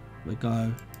 here. We'll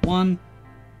go 1.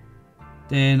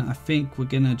 Then I think we're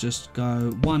going to just go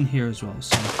 1 here as well.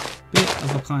 So a bit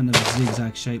of a kind of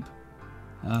zigzag shape.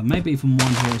 Maybe even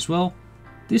 1 here as well.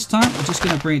 This time we're just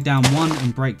going to bring it down 1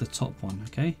 and break the top one.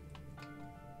 Okay.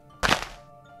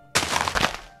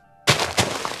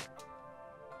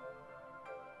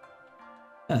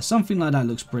 Yeah, something like that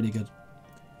looks pretty good.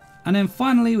 And then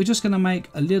finally we're just going to make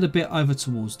a little bit over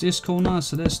towards this corner,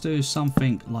 so let's do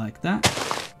something like that.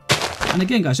 And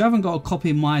again guys, you haven't got to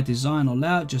copy my design or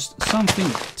layout, just something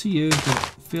to you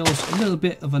that feels a little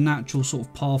bit of a natural sort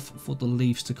of path for the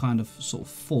leaves to kind of sort of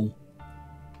fall.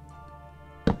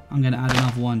 I'm going to add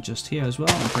another one just here as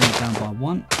well and bring it down by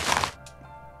 1.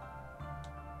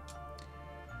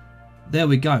 There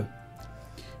we go.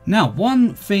 Now,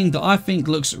 one thing that I think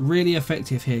looks really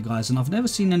effective here, guys, and I've never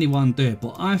seen anyone do it,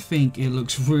 but I think it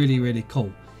looks really, really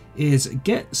cool, is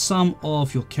get some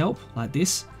of your kelp like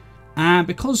this. And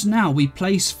because now we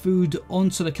place food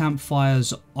onto the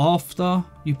campfires after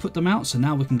you put them out, so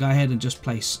now we can go ahead and just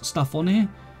place stuff on here.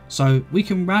 So we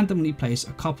can randomly place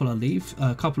a couple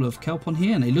of kelp on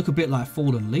here, and they look a bit like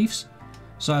fallen leaves.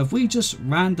 So if we just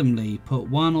randomly put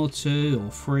 1 or 2 or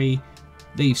 3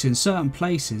 leaves in certain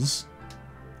places,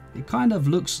 it kind of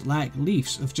looks like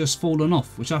leaves have just fallen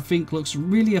off, which I think looks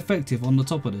really effective on the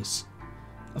top of this.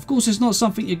 Of course, it's not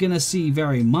something you're going to see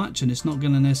very much, and it's not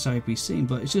going to necessarily be seen,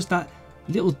 but it's just that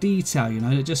little detail, you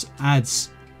know, that just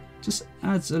adds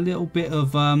a little bit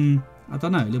of I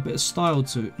don't know, a little bit of style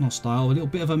to it. Not style, a little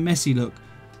bit of a messy look,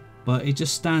 but it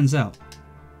just stands out.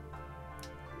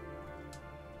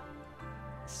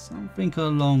 Something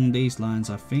along these lines,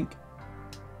 I think.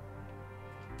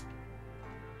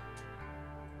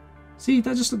 See,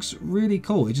 that just looks really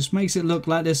cool. It just makes it look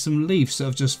like there's some leaves that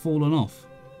have just fallen off.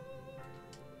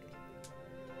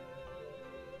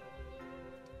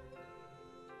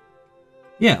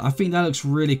 Yeah, I think that looks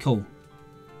really cool.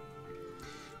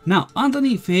 Now,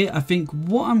 underneath here, I think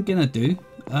what I'm going to do,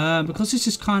 because this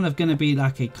is kind of going to be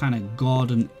like a kind of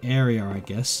garden area, I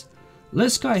guess.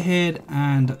 Let's go ahead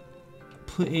and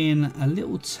put in a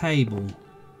little table.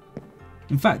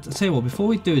 In fact, I'll tell you what, before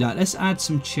we do that, let's add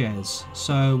some chairs.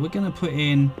 So we're going to put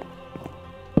in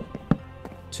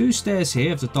 2 stairs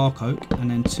here of the dark oak,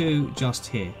 and then 2 just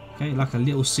here. Okay, like a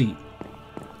little seat.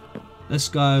 Let's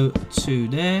go 2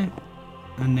 there,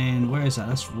 and then where is that?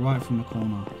 That's right from the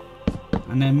corner.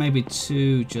 And then maybe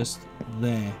 2 just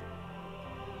there.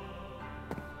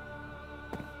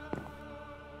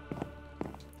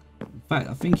 In fact,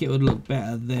 I think it would look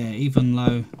better there, even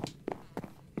though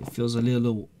it feels a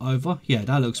little over. Yeah,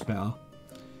 that looks better.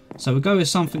 So we'll go with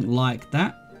something like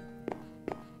that.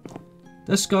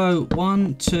 Let's go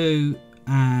 1, 2,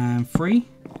 and 3.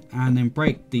 And then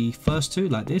break the first 2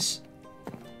 like this.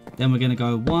 Then we're going to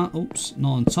go 1, oops,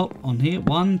 not on top, on here.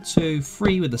 1, 2,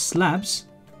 3 with the slabs.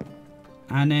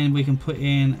 And then we can put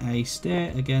in a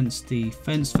stair against the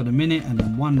fence for the minute, and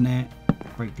then 1 there,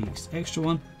 break the extra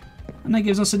one. And that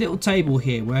gives us a little table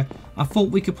here where I thought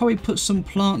we could probably put some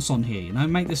plants on here, you know,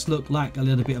 make this look like a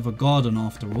little bit of a garden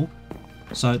after all.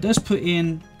 So let's put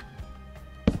in,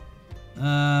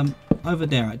 over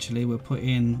there actually, we'll put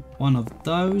in 1 of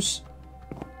those.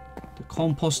 The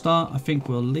composter, I think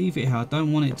we'll leave it here. I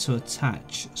don't want it to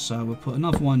attach. So we'll put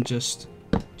another one just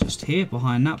here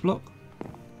behind that block.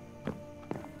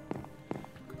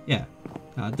 Yeah,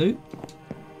 that'll do.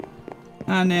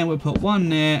 And then we'll put 1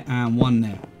 there and 1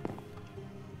 there.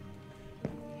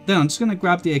 Then I'm just going to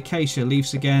grab the acacia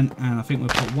leaves again, and I think we'll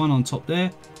put 1 on top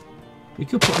there. We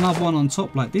could put another one on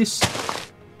top like this.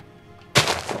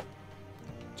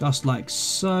 Just like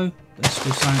so. Let's do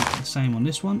the same on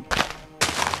this one.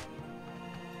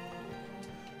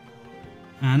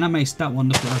 And that makes that one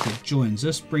look like it joins.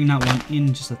 Let's bring that one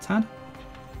in just a tad.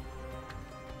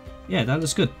 Yeah, that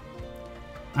looks good.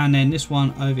 And then this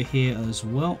one over here as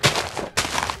well.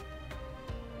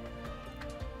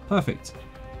 Perfect.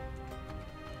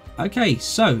 Okay,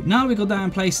 so now we've got that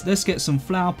in place, let's get some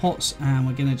flower pots, and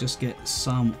we're going to just get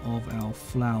some of our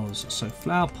flowers. So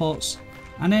flower pots,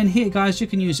 and then here guys, you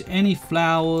can use any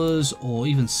flowers or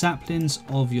even saplings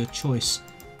of your choice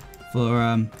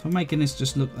for making this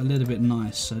just look a little bit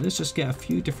nice. So let's just get a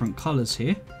few different colors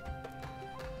here.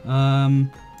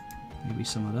 Maybe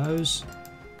some of those.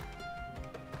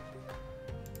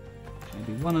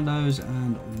 Maybe 1 of those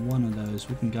and 1 of those.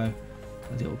 We can go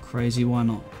a little crazy, why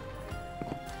not?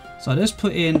 So let's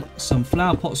put in some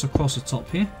flower pots across the top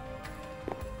here.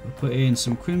 We'll put in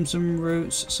some crimson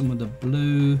roots, some of the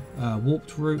blue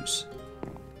warped roots,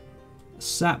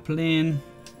 sapling,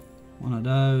 1 of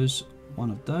those, 1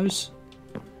 of those.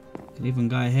 You can even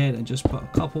go ahead and just put a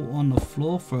couple on the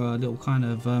floor for a little kind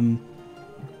of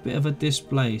bit of a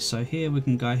display. So here we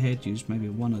can go ahead, use maybe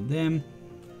 1 of them,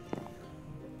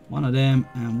 1 of them,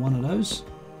 and 1 of those.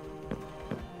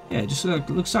 Yeah, it just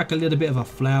looks like a little bit of a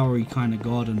flowery kind of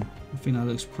garden. I think that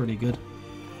looks pretty good.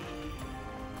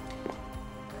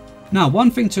 Now,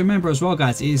 one thing to remember as well,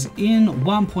 guys, is in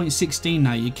 1.16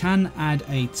 now you can add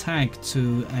a tag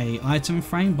to a item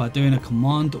frame by doing a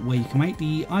command where you can make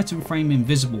the item frame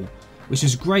invisible, which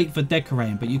is great for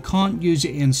decorating, but you can't use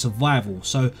it in survival.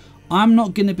 So I'm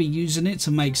not going to be using it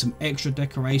to make some extra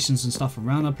decorations and stuff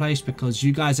around the place, because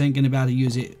you guys ain't going to be able to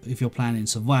use it if you're playing in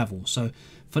survival. So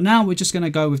for now, we're just going to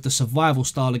go with the survival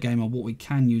style of game of what we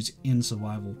can use in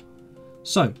survival.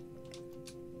 So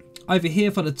over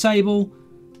here for the table,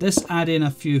 let's add in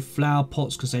a few flower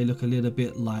pots because they look a little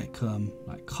bit like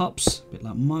cups, a bit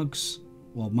like mugs,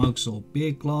 or mugs or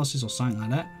beer glasses or something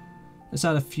like that. Let's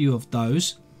add a few of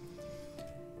those.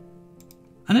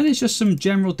 And then it's just some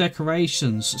general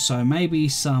decorations. So maybe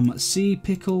some sea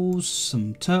pickles,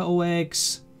 some turtle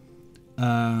eggs,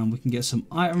 We can get some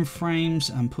item frames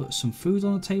and put some food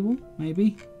on the table,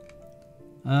 maybe.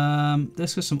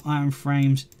 Let's get some item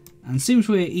frames. And since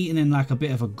we're eating in like a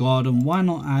bit of a garden, why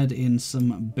not add in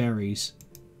some berries?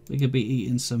 We could be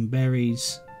eating some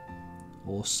berries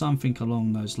or something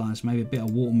along those lines. Maybe a bit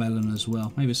of watermelon as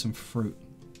well. Maybe some fruit.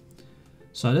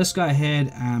 So let's go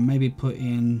ahead and maybe put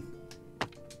in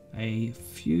a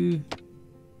few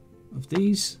of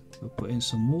these. We'll put in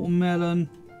some watermelon,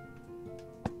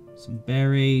 some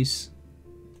berries,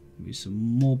 maybe some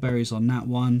more berries on that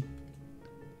one.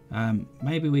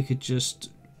 Maybe we could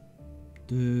just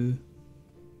do...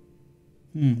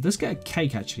 let's get a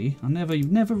cake actually. I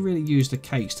never really used the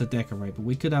cakes to decorate, but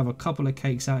we could have a couple of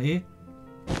cakes out here.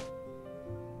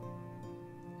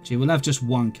 Actually, we'll have just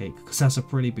one cake because that's a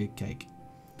pretty big cake.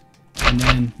 And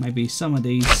then maybe some of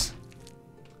these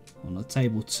on the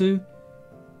table too.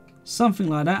 Something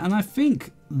like that. And I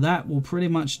think that will pretty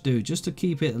much do just to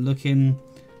keep it looking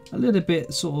a little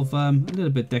bit sort of a little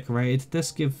bit decorated.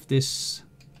 Let's give this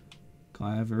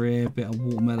guy over here a bit of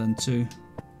watermelon too.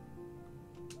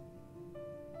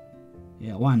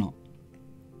 Yeah, why not?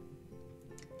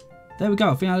 There we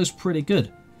go. I think that looks pretty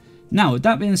good. Now, with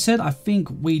that being said, I think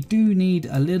we do need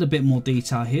a little bit more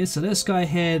detail here. So let's go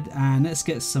ahead and let's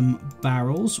get some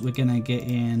barrels. We're going to get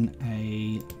in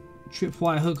a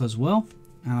tripwire hook as well.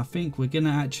 And I think we're going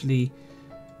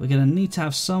to need to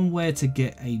have somewhere to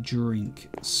get a drink.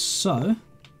 So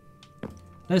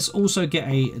let's also get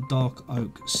a dark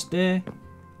oak stair.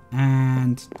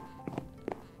 And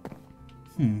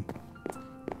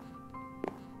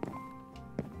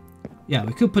yeah,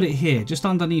 we could put it here, just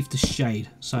underneath the shade,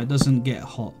 so it doesn't get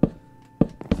hot.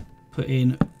 Put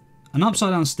in an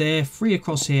upside down stair, 3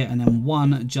 across here, and then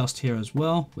 1 just here as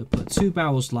well. We'll put 2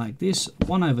 barrels like this,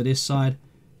 1 over this side,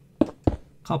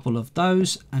 couple of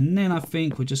those, and then I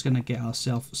think we're just going to get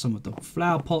ourselves some of the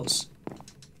flower pots,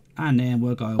 and then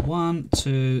we'll go 1,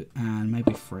 2, and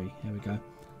maybe 3. Here we go.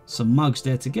 Some mugs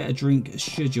there to get a drink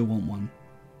should you want one.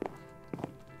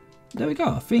 There we go.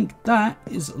 I think that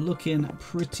is looking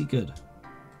pretty good.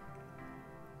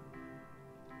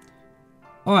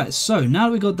 Alright, so now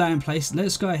that we've got that in place,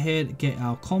 let's go ahead and get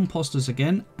our composters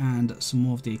again and some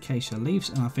more of the acacia leaves.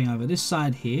 And I think over this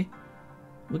side here,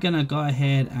 we're going to go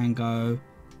ahead and go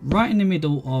right in the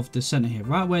middle of the center here,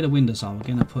 right where the windows are. We're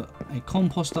going to put a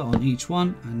composter on each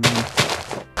one and then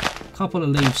a couple of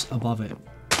leaves above it.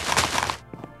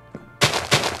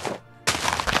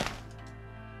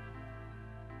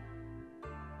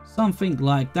 Something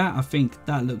like that. I think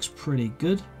that looks pretty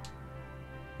good.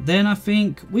 Then I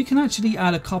think we can actually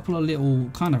add a couple of little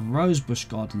kind of rosebush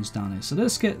gardens down here. So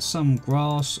let's get some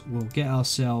grass. We'll get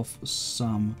ourselves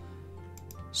some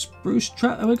spruce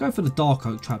trap. We'll go for the dark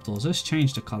oak trapdoors. Let's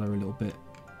change the color a little bit.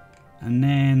 And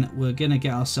then we're going to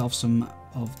get ourselves some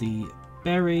of the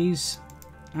berries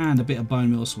and a bit of bone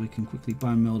meal so we can quickly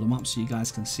bone meal them up so you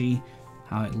guys can see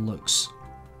how it looks.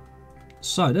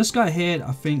 So let's go ahead.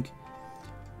 I think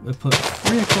we'll put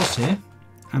 3 across here,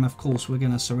 and of course we're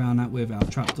going to surround that with our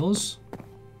trapdoors.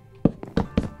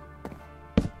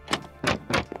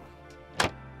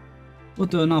 We'll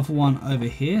do another one over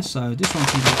here, so this one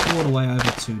can go all the way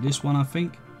over to this one, I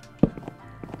think.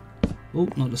 Oh,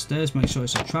 not the stairs, make sure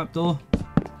it's a trapdoor.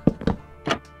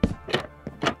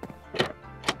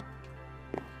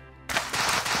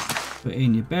 Put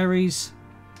in your berries.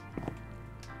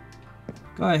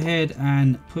 Go ahead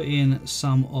and put in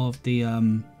some of the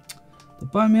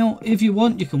bone meal. If you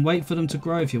want, you can wait for them to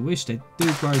grow if you wish. They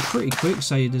do grow pretty quick,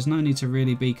 so there's no need to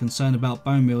really be concerned about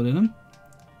bone meal in them.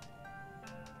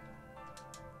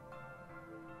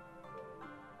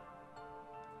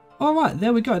 Alright,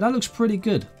 there we go. That looks pretty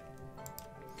good.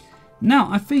 Now,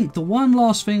 I think the one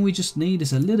last thing we just need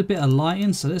is a little bit of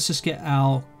lighting. So let's just get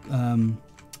our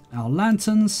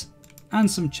lanterns and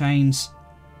some chains.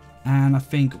 And I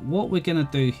think what we're going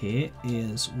to do here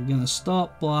is we're going to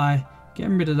start by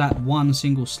getting rid of that one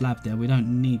single slab there. We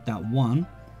don't need that one.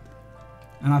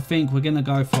 And I think we're going to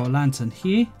go for a lantern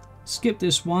here. Skip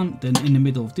this one, then in the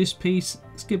middle of this piece.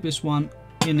 Skip this one,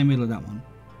 in the middle of that one.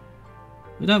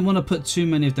 We don't want to put too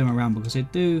many of them around because they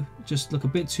do just look a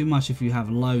bit too much if you have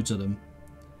loads of them.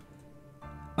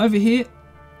 Over here,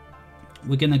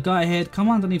 we're going to go ahead, come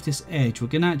underneath this edge. We're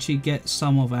going to actually get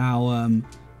some of our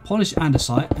polished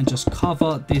andesite and just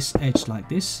cover this edge like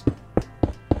this.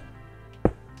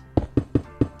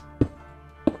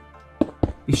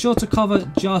 Be sure to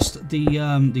cover just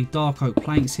the dark oak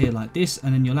planks here like this,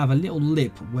 and then you'll have a little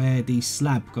lip where the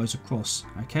slab goes across.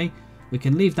 Okay, we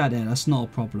can leave that there, that's not a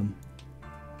problem.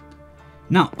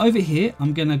 Now over here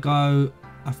I'm gonna go,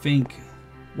 I think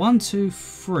 1, 2,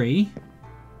 3,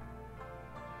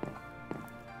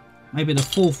 maybe the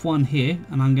fourth one here,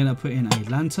 and I'm going to put in a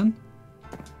lantern.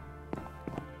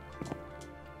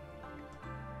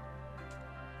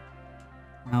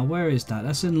 Now where is that?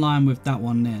 That's in line with that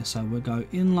one there. So we'll go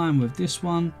in line with this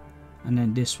one and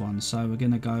then this one. So we're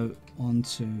going to go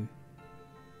onto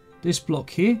this block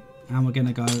here, and we're going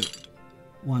to go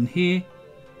one here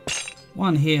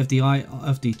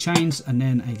of the chains, and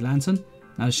then a lantern.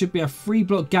 Now there should be a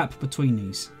 3-block gap between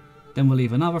these. Then we'll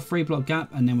leave another 3-block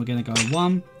gap, and then we're going to go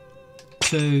 1,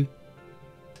 2,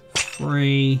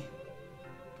 3,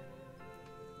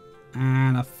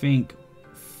 and I think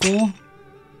 4.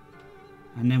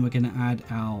 And then we're going to add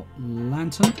our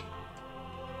lantern.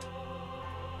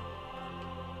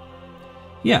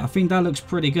 Yeah, I think that looks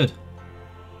pretty good.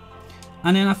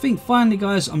 And then I think finally,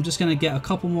 guys, I'm just going to get a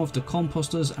couple more of the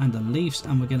composters and the leaves,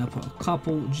 and we're going to put a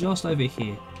couple just over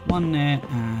here. One there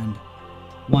and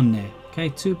one there. Okay,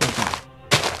 2 per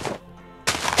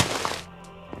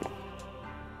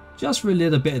just for a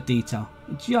little bit of detail.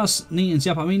 It just neatens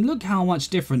you up. I mean, look how much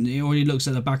different it already looks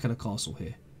at the back of the castle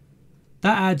here.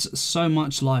 That adds so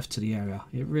much life to the area.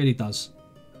 It really does.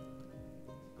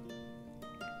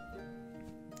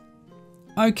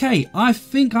 Okay, I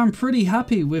think I'm pretty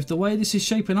happy with the way this is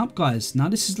shaping up, guys. Now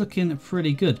this is looking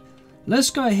pretty good.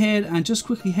 Let's go ahead and just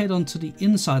quickly head on to the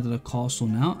inside of the castle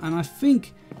now. And I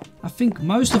think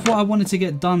most of what I wanted to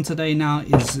get done today now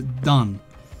is done.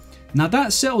 Now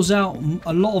that settles out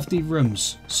a lot of the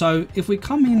rooms. So if we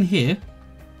come in here,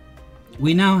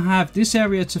 we now have this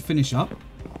area to finish up.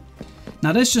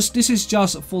 Now this is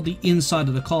just for the inside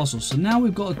of the castle. So now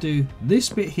we've got to do this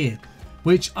bit here,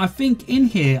 which I think in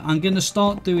here I'm going to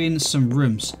start doing some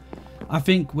rooms. I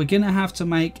think we're going to have to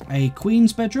make a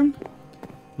queen's bedroom.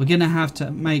 We're going to have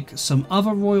to make some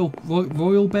other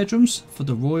royal bedrooms for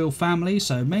the royal family.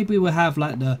 So maybe we'll have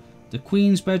like the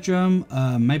queen's bedroom,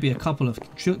 maybe a couple of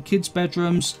kids'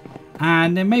 bedrooms,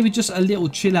 and then maybe just a little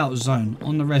chill out zone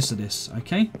on the rest of this,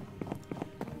 okay?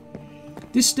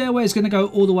 This stairway is going to go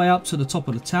all the way up to the top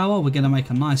of the tower. We're going to make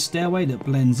a nice stairway that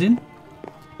blends in.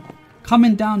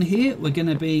 Coming down here, we're going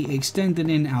to be extending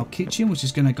in our kitchen, which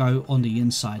is going to go on the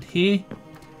inside here.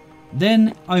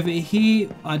 Then over here,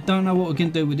 I don't know what we're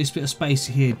going to do with this bit of space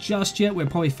here just yet. We'll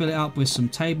probably fill it up with some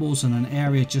tables and an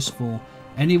area just for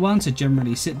anyone to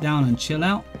generally sit down and chill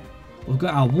out. We've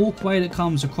got our walkway that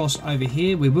comes across over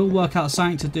here. We will work out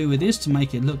something to do with this to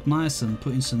make it look nice and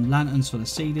put in some lanterns for the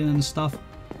ceiling and stuff.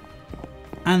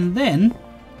 And then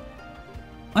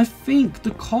I think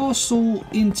the castle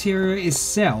interior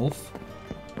itself,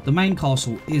 the main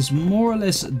castle, is more or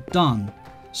less done.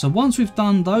 So once we've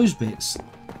done those bits,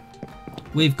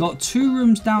 we've got 2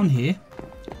 rooms down here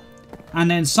and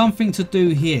then something to do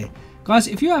here. Guys,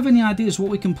 if you have any ideas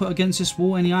what we can put against this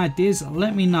wall, any ideas,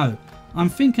 let me know. I'm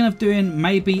thinking of doing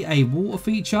maybe a water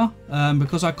feature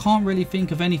because I can't really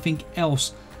think of anything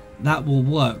else that will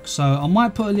work. So I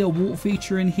might put a little water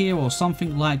feature in here or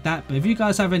something like that. But if you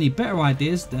guys have any better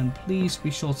ideas, then please be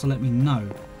sure to let me know.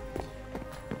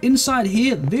 Inside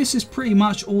here, this is pretty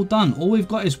much all done. All we've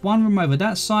got is 1 room over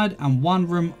that side and 1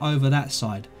 room over that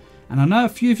side. And I know a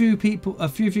few of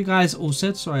you guys all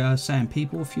said, sorry, I was saying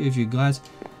people, a few of you guys,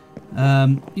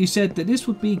 you said that this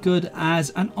would be good as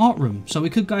an art room. So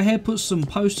we could go ahead, put some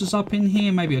posters up in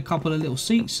here, maybe a couple of little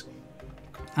seats,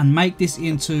 and make this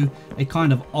into a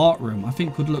kind of art room. I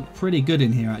think would look pretty good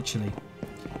in here actually.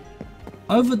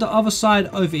 Over the other side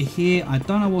over here, I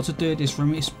don't know what to do with this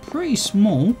room. It's pretty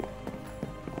small.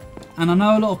 And I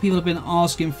know a lot of people have been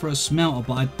asking for a smelter,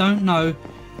 but I don't know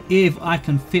if I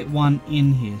can fit one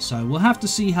in here. So we'll have to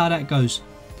see how that goes.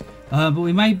 But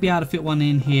we may be able to fit one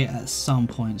in here at some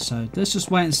point. So let's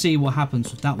just wait and see what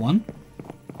happens with that one.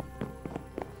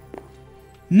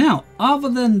 Now, other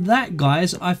than that,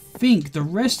 guys, I think the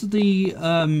rest of the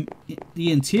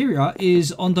interior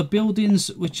is on the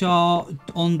buildings which are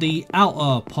on the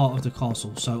outer part of the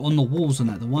castle. So on the walls and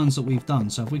that, the ones that we've done.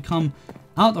 So if we come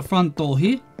out the front door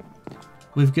here,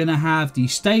 we're going to have the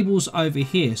stables over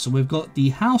here. So we've got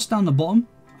the house down the bottom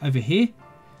over here.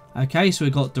 Okay, so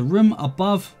we've got the room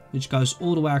above, which goes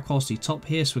all the way across the top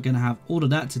here. So we're going to have all of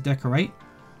that to decorate.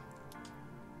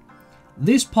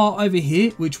 This part over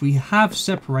here, which we have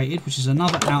separated, which is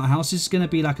another outhouse, this is going to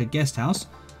be like a guest house.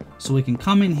 So we can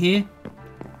come in here,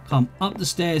 come up the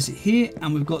stairs here,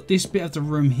 and we've got this bit of the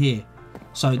room here.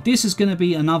 So this is going to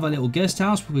be another little guest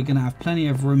house, but we're going to have plenty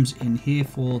of rooms in here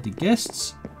for the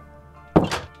guests.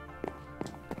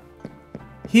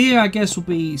 Here, I guess, will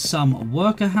be some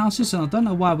worker houses, and I don't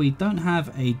know why we don't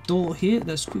have a door here.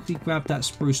 Let's quickly grab that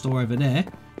spruce door over there,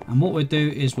 and what we'll do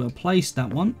is we'll place that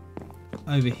one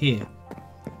over here.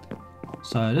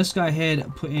 So let's go ahead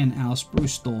and put in our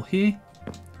spruce door here.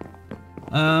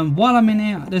 While I'm in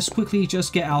here, let's quickly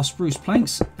just get our spruce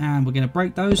planks, and we're going to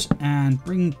break those and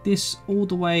bring this all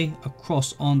the way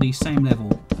across on the same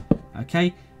level.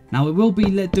 Okay, now we will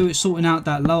be sorting out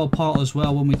that lower part as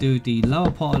well when we do the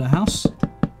lower part of the house.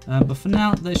 But for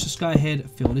now, let's just go ahead,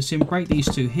 fill this in, break these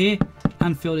two here,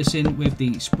 and fill this in with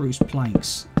the spruce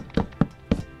planks.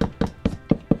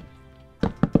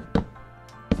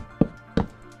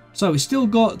 So we still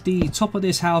got the top of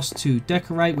this house to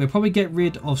decorate. We'll probably get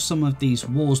rid of some of these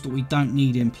walls that we don't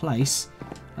need in place.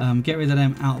 Get rid of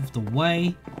them out of the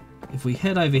way. If we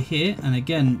head over here, and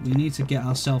again, we need to get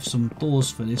ourselves some doors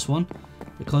for this one,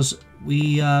 because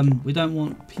we don't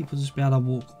want people to just be able to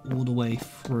walk all the way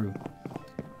through.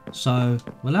 So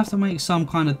we'll have to make some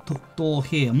kind of door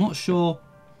here. I'm not sure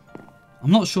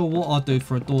what I'll do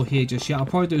for a door here just yet. I'll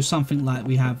probably do something like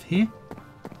we have here.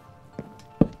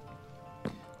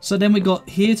 So then we got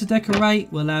here to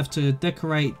decorate. We'll have to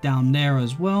decorate down there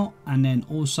as well, and then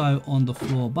also on the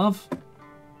floor above.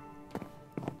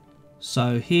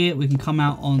 So here we can come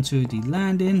out onto the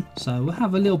landing. So we'll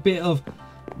have a little bit of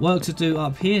work to do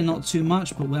up here, not too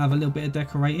much, but we'll have a little bit of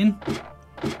decorating.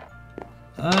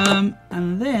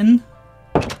 And then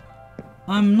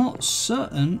I'm not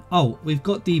certain. Oh, we've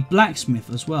got the blacksmith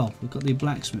as well. We've got the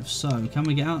blacksmith. So can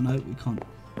we get out? No, we can't.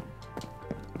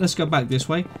 Let's go back this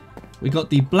way. We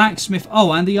got the blacksmith.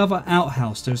 Oh, and the other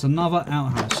outhouse. There's another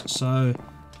outhouse. So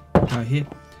go here.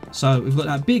 So we've got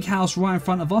that big house right in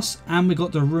front of us, and we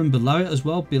got the room below it as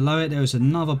well. Below it, there is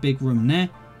another big room there.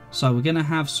 So we're gonna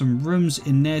have some rooms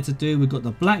in there to do. We've got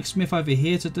the blacksmith over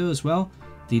here to do as well.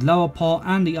 The lower part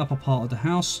and the upper part of the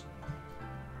house.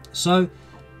 So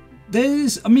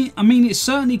there's, I mean, it's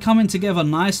certainly coming together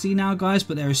nicely now, guys,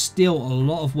 but there is still a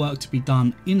lot of work to be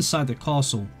done inside the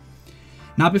castle.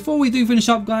 Now, before we do finish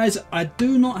up, guys, I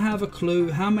do not have a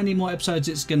clue how many more episodes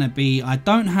it's going to be. I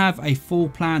don't have a full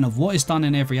plan of what is done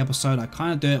in every episode. I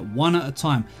kind of do it one at a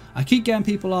time. I keep getting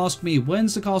people ask me,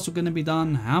 when's the castle going to be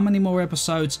done? How many more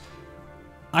episodes?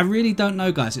 I really don't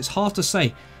know, guys. It's hard to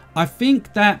say. I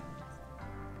think that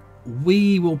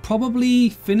we will probably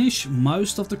finish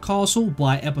most of the castle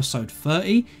by episode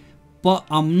 30. But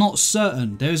I'm not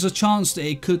certain. There's a chance that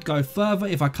it could go further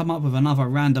if I come up with another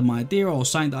random idea or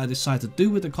something that I decide to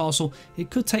do with the castle. It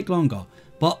could take longer.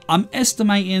 But I'm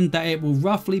estimating that it will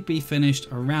roughly be finished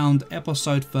around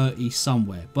episode 30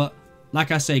 somewhere. But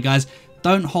like I say, guys,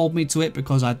 don't hold me to it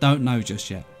because I don't know just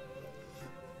yet.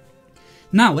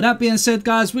 Now, with that being said,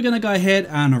 guys, we're going to go ahead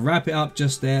and wrap it up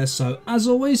just there. So, as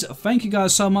always, thank you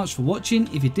guys so much for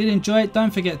watching. If you did enjoy it,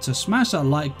 don't forget to smash that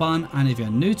like button. And if you're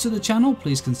new to the channel,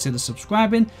 please consider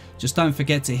subscribing. Just don't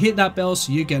forget to hit that bell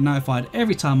so you get notified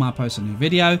every time I post a new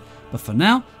video. But for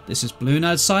now, this is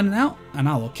BlueNerd signing out, and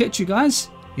I will catch you guys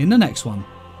in the next one.